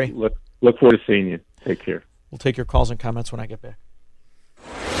joining me, you. Larry. Look forward to seeing you. Take care. We'll take your calls and comments when I get back.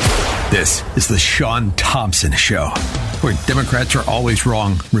 This is the Sean Thompson Show, where Democrats are always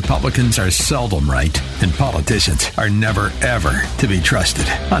wrong, Republicans are seldom right, and politicians are never, ever to be trusted.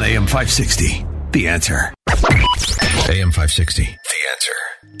 On AM 560, The Answer. AM 560, The Answer.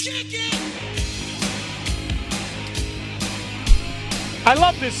 I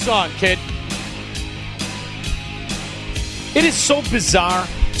love this song, kid. It is so bizarre,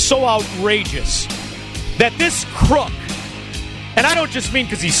 so outrageous, that this crook, and I don't just mean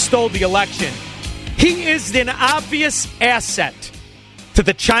because he stole the election, he is an obvious asset to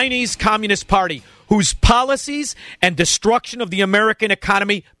the Chinese Communist Party, whose policies and destruction of the American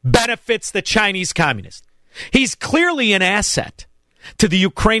economy benefits the Chinese communists. He's clearly an asset to the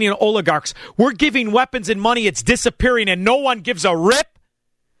Ukrainian oligarchs. We're giving weapons and money, it's disappearing, and no one gives a rip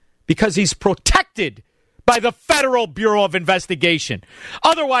because he's protected by the Federal Bureau of Investigation.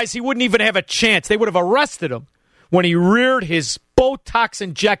 Otherwise, he wouldn't even have a chance. They would have arrested him when he reared his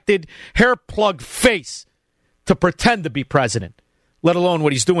Botox-injected, hair-plugged face to pretend to be president, let alone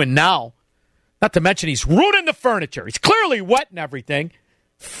what he's doing now. Not to mention he's ruining the furniture. He's clearly wetting everything.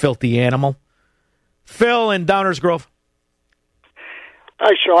 Filthy animal. Phil in Downers Grove.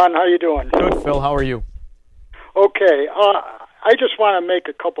 Hi, Sean. How you doing? Good, Phil. How are you? Okay. I just want to make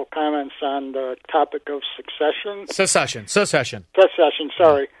a couple comments on the topic of succession. Secession,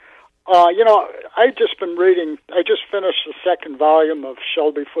 sorry. I've just been reading, I just finished the second volume of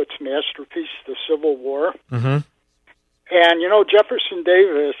Shelby Foote's masterpiece, The Civil War. Mm-hmm. And, Jefferson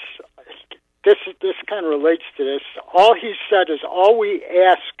Davis, this kind of relates to this. All he said is, all we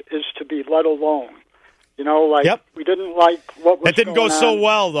ask is to be let alone. We didn't like what was That didn't go so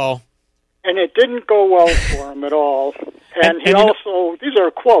well, though. And it didn't go well for him at all. And he also, these are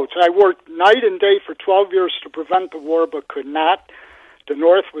quotes, I worked night and day for 12 years to prevent the war, but could not. The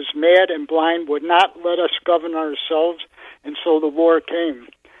North was mad and blind, would not let us govern ourselves, and so the war came.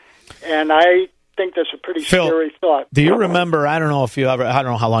 And I think that's a pretty scary thought. Do you remember, I don't know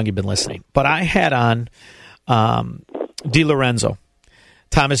how long you've been listening, but I had on DiLorenzo,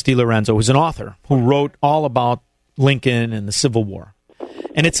 Thomas DiLorenzo, who's an author who wrote all about Lincoln and the Civil War.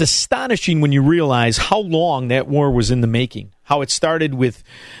 And it's astonishing when you realize how long that war was in the making, how it started with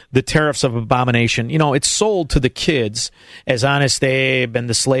the tariffs of abomination. It's sold to the kids as Honest Abe and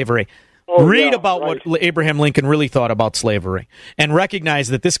the slavery. Read about what Abraham Lincoln really thought about slavery and recognize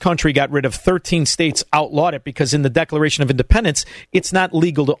that this country got rid of 13 states, outlawed it because in the Declaration of Independence, it's not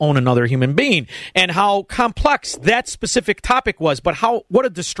legal to own another human being, and how complex that specific topic was, but what a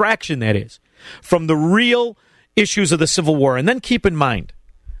distraction that is from the real issues of the Civil War. And then keep in mind,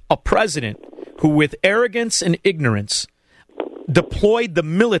 a president who, with arrogance and ignorance, deployed the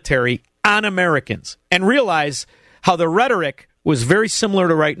military on Americans, and realize how the rhetoric was very similar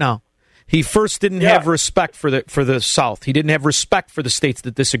to right now. He first didn't have respect for the South. He didn't have respect for the states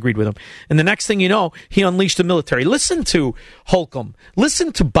that disagreed with him. And the next thing you know, he unleashed the military. Listen to Holcomb.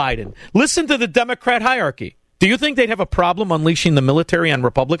 Listen to Biden. Listen to the Democrat hierarchy. Do you think they'd have a problem unleashing the military on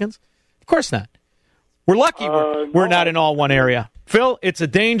Republicans? Of course not. We're lucky we're not in all one area. Phil, it's a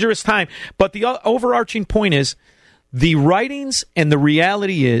dangerous time. But the overarching point is the writings and the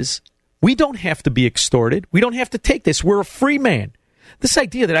reality is we don't have to be extorted. We don't have to take this. We're a free man. This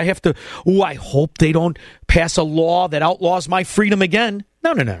idea that I have to, I hope they don't pass a law that outlaws my freedom again.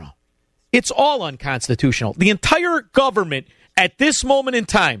 No. It's all unconstitutional. The entire government at this moment in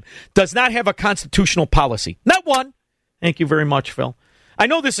time does not have a constitutional policy. Not one. Thank you very much, Phil. I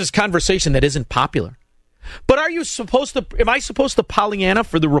know this is conversation that isn't popular. But am I supposed to Pollyanna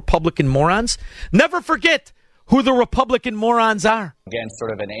for the Republican morons? Never forget who the Republican morons are. Again,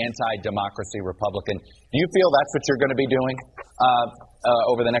 sort of an anti-democracy Republican. Do you feel that's what you're going to be doing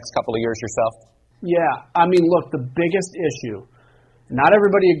over the next couple of years yourself? Yeah. I mean, look, the biggest issue, not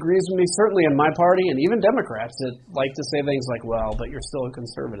everybody agrees with me, certainly in my party, and even Democrats that like to say things like, well, but you're still a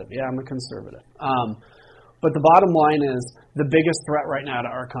conservative. Yeah, I'm a conservative. But the bottom line is the biggest threat right now to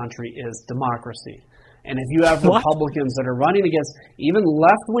our country is democracy. And if you have Republicans that are running against even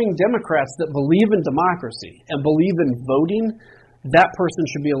left-wing Democrats that believe in democracy and believe in voting, that person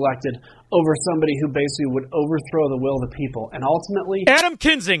should be elected over somebody who basically would overthrow the will of the people. And ultimately, Adam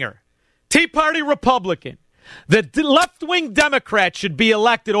Kinzinger, Tea Party Republican. The left-wing Democrat should be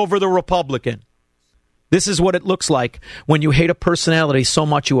elected over the Republican. This is what it looks like when you hate a personality so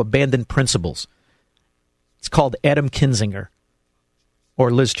much you abandon principles. It's called Adam Kinzinger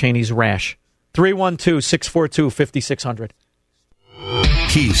or Liz Cheney's rash. 312-642-5600.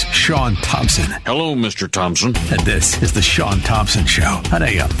 He's Sean Thompson. Hello, Mr. Thompson. And this is the Sean Thompson Show on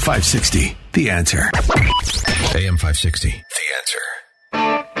AM 560. The Answer. AM 560. The Answer.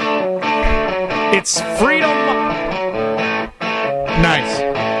 It's Freedom. Nice.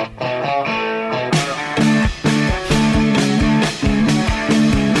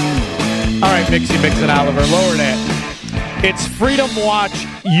 All right, Mix and Oliver, lower that. It's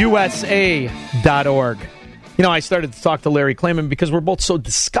freedomwatchusa.org. You know, I started to talk to Larry Klayman because we're both so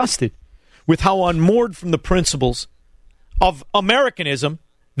disgusted with how unmoored from the principles of Americanism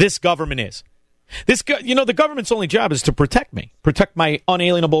this government is. The government's only job is to protect me, protect my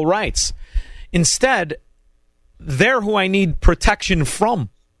unalienable rights. Instead, they're who I need protection from.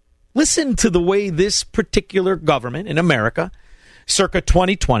 Listen to the way this particular government in America, circa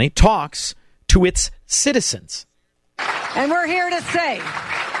 2020, talks to its citizens. And we're here to say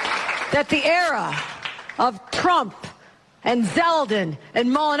that the era of Trump and Zeldin and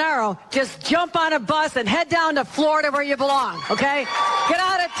Molinaro, just jump on a bus and head down to Florida where you belong, okay? Get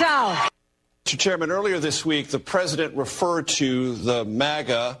out of town. Mr. Chairman, earlier this week, the president referred to the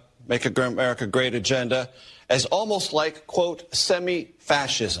MAGA, Make America Great agenda, as almost like, quote,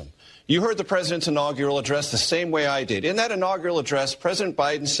 semi-fascism. You heard the president's inaugural address the same way I did. In that inaugural address, President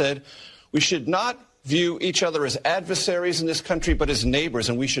Biden said we should not view each other as adversaries in this country, but as neighbors,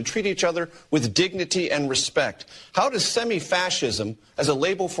 and we should treat each other with dignity and respect. How does semi-fascism, as a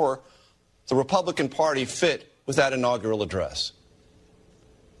label for the Republican Party, fit with that inaugural address?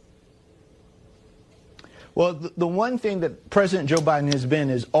 Well, the one thing that President Joe Biden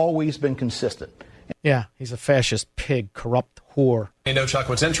has always been consistent. Yeah, he's a fascist pig, corrupt whore. You know, Chuck,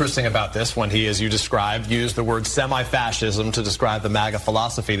 what's interesting about this when he, as you described, used the word semi-fascism to describe the MAGA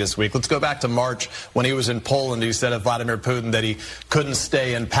philosophy this week. Let's go back to March when he was in Poland. He said of Vladimir Putin that he couldn't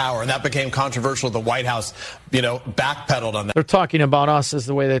stay in power, and that became controversial. The White House, backpedaled on that. They're talking about us as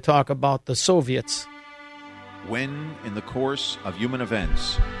the way they talk about the Soviets. When, in the course of human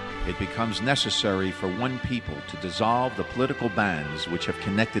events, it becomes necessary for one people to dissolve the political bands which have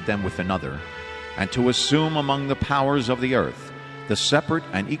connected them with another, and to assume among the powers of the earth the separate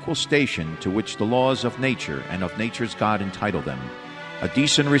and equal station to which the laws of nature and of nature's God entitle them, a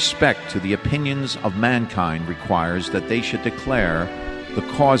decent respect to the opinions of mankind requires that they should declare the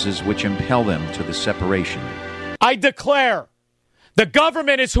causes which impel them to the separation. I declare the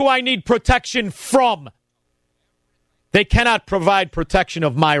government is who I need protection from. They cannot provide protection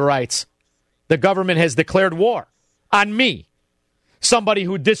of my rights. The government has declared war on me, somebody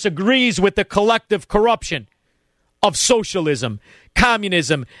who disagrees with the collective corruption of socialism,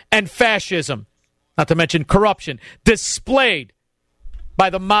 communism, and fascism, not to mention corruption, displayed by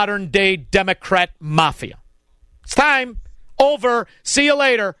the modern-day Democrat mafia. It's time. Over. See you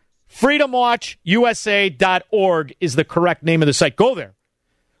later. FreedomWatchUSA.org is the correct name of the site. Go there.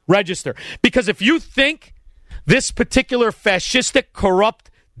 Register. Because if you think this particular fascistic,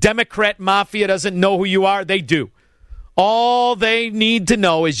 corrupt Democrat mafia doesn't know who you are, they do. All they need to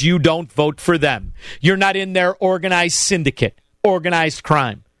know is you don't vote for them. You're not in their organized syndicate, organized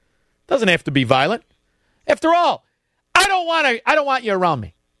crime. Doesn't have to be violent. After all, I don't want you around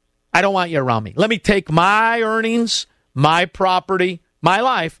me. I don't want you around me. Let me take my earnings, my property, my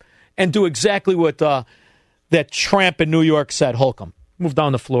life, and do exactly what that tramp in New York said, Holcomb. Move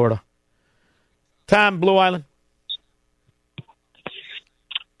down to Florida. Tom, Blue Island.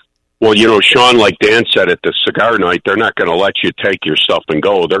 Well, Sean, like Dan said at the cigar night, they're not going to let you take your stuff and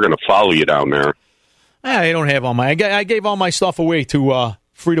go. They're going to follow you down there. I don't have all my... I gave all my stuff away to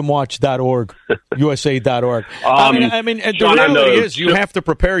freedomwatch.org, USA.org. The reality is you have to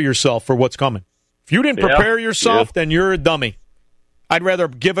prepare yourself for what's coming. If you didn't prepare yourself, then you're a dummy. I'd rather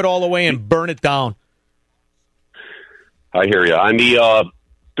give it all away and burn it down. I hear you. On the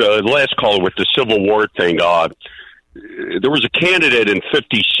last call with the Civil War thing, there was a candidate in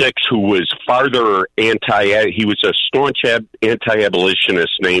 56 who was he was a staunch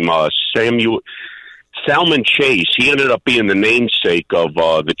anti-abolitionist named Salmon Chase. He ended up being the namesake of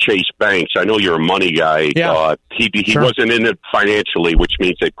the Chase banks. I know you're a money guy. Yeah. He sure. wasn't in it financially, which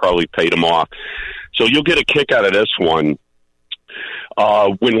means they probably paid him off. So you'll get a kick out of this one.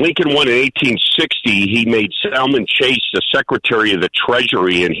 When Lincoln won in 1860, he made Salmon Chase the Secretary of the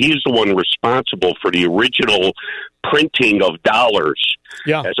Treasury, and he's the one responsible for the original printing of dollars,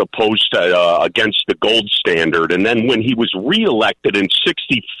 as opposed to against the gold standard. And then when he was reelected in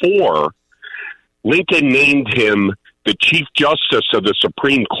 64, Lincoln named him the Chief Justice of the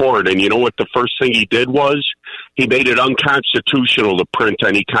Supreme Court. And you know what the first thing he did was? He made it unconstitutional to print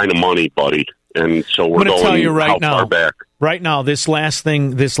any kind of money, buddy. And so we're going how far back? right now, this last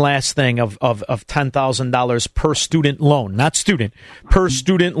thing of $10,000 per student loan, not student, per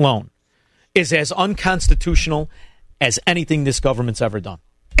student loan, is as unconstitutional as anything this government's ever done.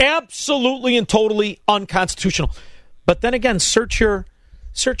 Absolutely and totally unconstitutional. But then again, search your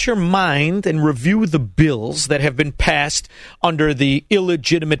mind and review the bills that have been passed under the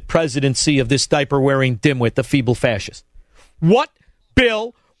illegitimate presidency of this diaper-wearing dimwit, the feeble fascist. What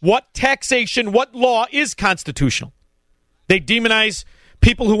bill, what taxation, what law is constitutional? They demonize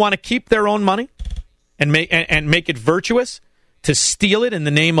people who want to keep their own money and make it virtuous, to steal it in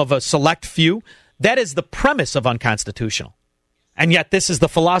the name of a select few. That is the premise of unconstitutional. And yet this is the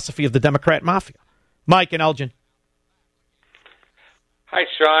philosophy of the Democrat mafia. Mike and Elgin. Hi,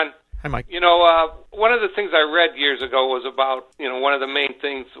 Sean. Hi, Mike. One of the things I read years ago was about, one of the main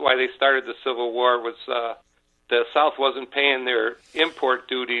things why they started the Civil War was the South wasn't paying their import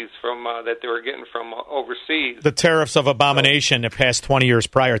duties from that they were getting from overseas. The tariffs of abomination the past 20 years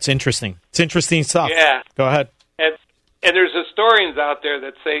prior. It's interesting. It's interesting stuff. Yeah. Go ahead. And there's historians out there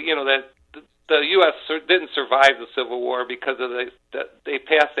that say, that the U.S. didn't survive the Civil War because of they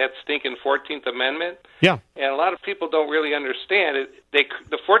passed that stinking 14th Amendment. Yeah. And a lot of people don't really understand it.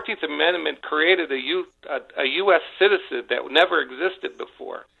 The 14th Amendment created a U.S. citizen that never existed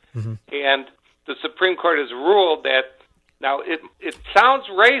before. Mm-hmm. And the Supreme Court has ruled that, now it sounds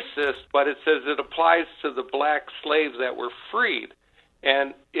racist, but it says it applies to the black slaves that were freed.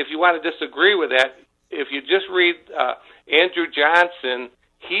 And if you want to disagree with that, if you just read Andrew Johnson,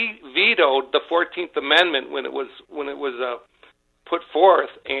 he vetoed the 14th Amendment when it was put forth,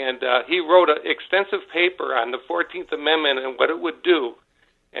 and he wrote an extensive paper on the 14th Amendment and what it would do,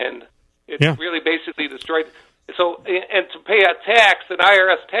 and it really basically destroyed. So, and to pay a tax, an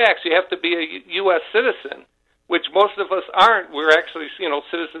IRS tax, you have to be a U.S. citizen, which most of us aren't. We're actually,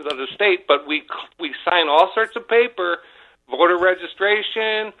 citizens of the state, but we sign all sorts of paper, voter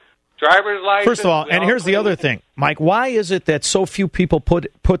registration, driver's license. First of all, and here's the other thing, Mike. Why is it that so few people put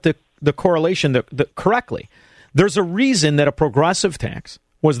the correlation correctly? There's a reason that a progressive tax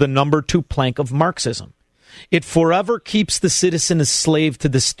was the number 2 plank of Marxism. It forever keeps the citizen a slave to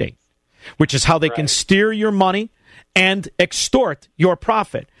the state, which is how they can steer your money and extort your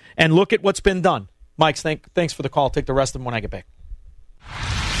profit. And look at what's been done. Mike, thanks for the call. I'll take the rest of them when I get back.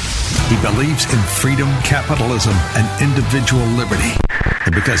 He believes in freedom, capitalism, and individual liberty.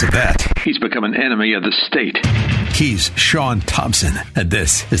 And because of that, he's become an enemy of the state. He's Sean Thompson, and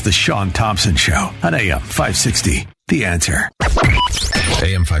this is the Sean Thompson Show on AM 560. The Answer.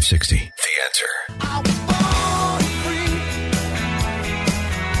 AM 560. The Answer.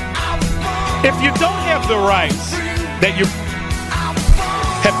 If you don't have the rights that you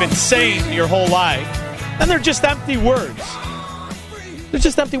have been saying your whole life, then they're just empty words. They're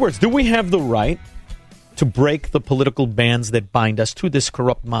just empty words. Do we have the right to break the political bands that bind us to this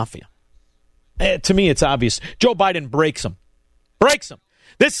corrupt mafia? To me, it's obvious. Joe Biden breaks them. Breaks them.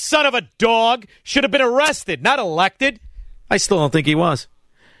 This son of a dog should have been arrested, not elected. I still don't think he was.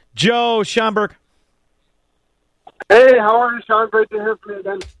 Joe Schomburg. Hey, how are you, Sean? Great to hear from you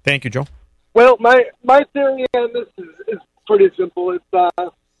again. Thank you, Joe. Well, my theory on this is pretty simple. It's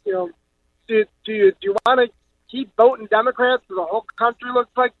do you want to keep voting Democrats so the whole country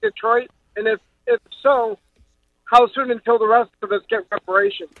looks like Detroit? And if so, how soon until the rest of us get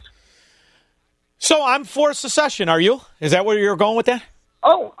reparations? So I'm for secession. Are you? Is that where you're going with that?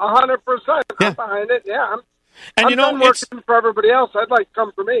 Oh, 100%. I'm behind it. Yeah. I'm done working for everybody else. I'd like to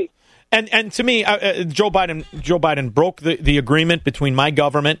come for me. And to me, Joe Biden broke the agreement between my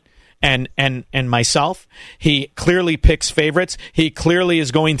government and myself. He clearly picks favorites. He clearly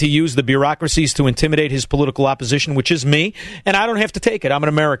is going to use the bureaucracies to intimidate his political opposition, which is me, and I don't have to take it. I'm an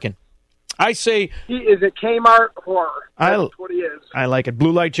American. I say he is a Kmart horror. That's what he is. I like it.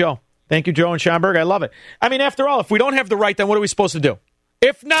 Blue Light Joe. Thank you, Joe and Schomburg. I love it. I mean, after all, if we don't have the right, then what are we supposed to do?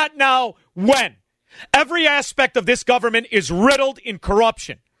 If not now, when? Every aspect of this government is riddled in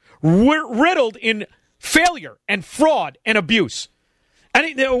corruption, riddled in failure and fraud and abuse.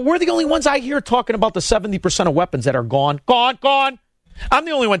 And we're the only ones I hear talking about the 70% of weapons that are gone. I'm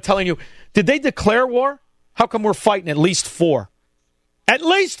the only one telling you, did they declare war? How come we're fighting at least 4? At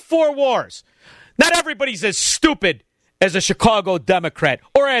least 4 wars. Not everybody's as stupid as a Chicago Democrat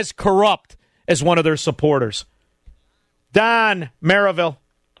or as corrupt as one of their supporters. Don Maryville.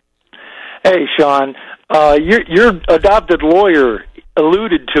 Hey, Sean. Your adopted lawyer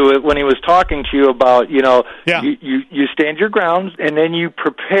alluded to it when he was talking to you about, you stand your grounds and then you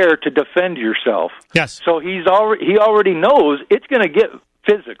prepare to defend yourself. Yes. So he already knows it's going to get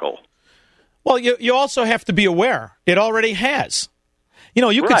physical. Well, you also have to be aware. It already has. You know,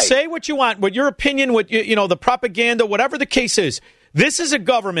 you can say what you want, what your opinion, what the propaganda, whatever the case is. This is a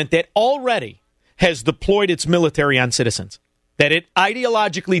government that already has deployed its military on citizens that it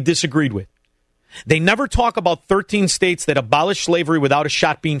ideologically disagreed with. They never talk about 13 states that abolished slavery without a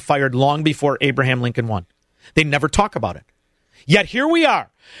shot being fired long before Abraham Lincoln won. They never talk about it. Yet here we are.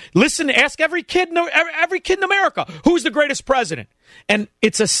 Listen, ask every kid in America, who's the greatest president? And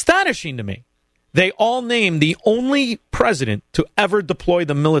it's astonishing to me. They all name the only president to ever deploy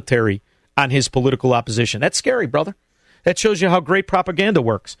the military on his political opposition. That's scary, brother. That shows you how great propaganda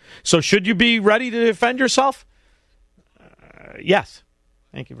works. So should you be ready to defend yourself? Yes.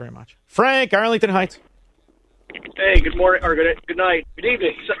 Thank you very much. Frank, Arlington Heights. Hey, good morning, or good night. Good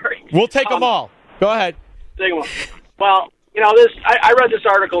evening, sorry. We'll take them all. Go ahead. Take them all. Well, I read this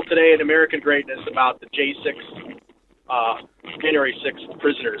article today in American Greatness about the J6, January 6th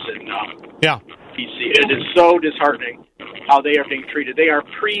prisoners in D.C. It is so disheartening how they are being treated. They are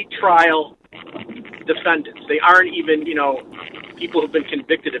pre-trial defendants. They aren't even, people who've been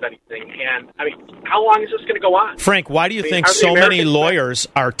convicted of anything. And, how long is this going to go on? Frank, why do you think so many lawyers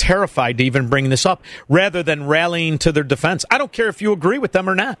are terrified to even bring this up rather than rallying to their defense? I don't care if you agree with them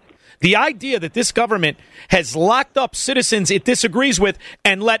or not. The idea that this government has locked up citizens it disagrees with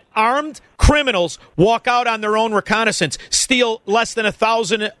and let armed criminals walk out on their own reconnaissance, steal less than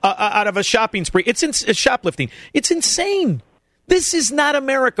 $1,000 out of a shopping spree. It's shoplifting. It's insane. This is not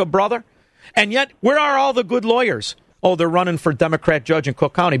America, brother. And yet, where are all the good lawyers? Oh, they're running for Democrat judge in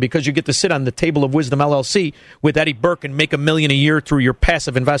Cook County because you get to sit on the table of Wisdom LLC with Eddie Burke and make $1 million a year through your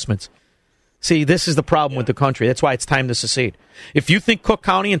passive investments. See, this is the problem with the country. That's why it's time to secede. If you think Cook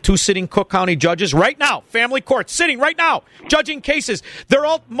County and 2 sitting Cook County judges right now, family courts sitting right now, judging cases, they're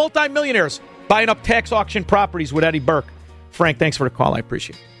all multimillionaires buying up tax auction properties with Eddie Burke. Frank, thanks for the call. I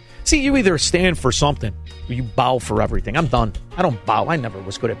appreciate it. See, you either stand for something or you bow for everything. I'm done. I don't bow. I never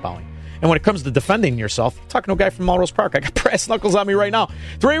was good at bowing. And when it comes to defending yourself, talking to a guy from Melrose Park, I got brass knuckles on me right now.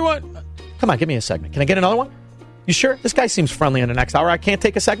 3-1. Come on, give me a segment. Can I get another one? You sure? This guy seems friendly in the next hour. I can't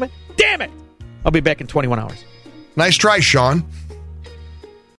take a segment? Damn it! I'll be back in 21 hours. Nice try, Sean.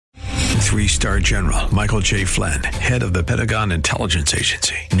 3-star General Michael J. Flynn, head of the Pentagon Intelligence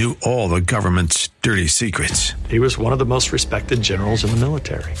Agency, knew all the government's dirty secrets. He was one of the most respected generals in the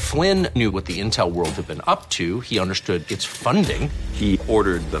military. Flynn knew what the intel world had been up to. He understood its funding. He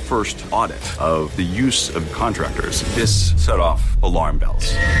ordered the first audit of the use of contractors. This set off alarm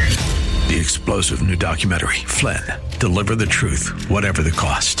bells. The explosive new documentary, Flynn, Deliver the Truth, Whatever the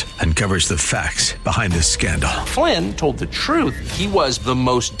Cost, uncovers the facts behind this scandal. Flynn told the truth. He was the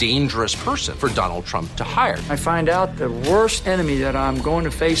most dangerous person for Donald Trump to hire. I find out the worst enemy that I'm going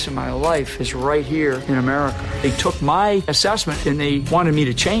to face in my life is right here in America. They took my assessment and they wanted me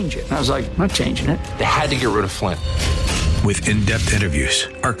to change it. And I was like, I'm not changing it. They had to get rid of Flynn. With in-depth interviews,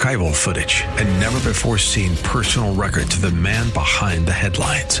 archival footage, and never-before-seen personal records of the man behind the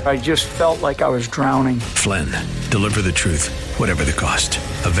headlines. I just felt like I was drowning. Flynn, Deliver the Truth, Whatever the Cost.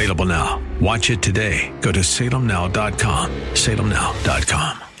 Available now. Watch it today. Go to salemnow.com.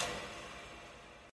 salemnow.com.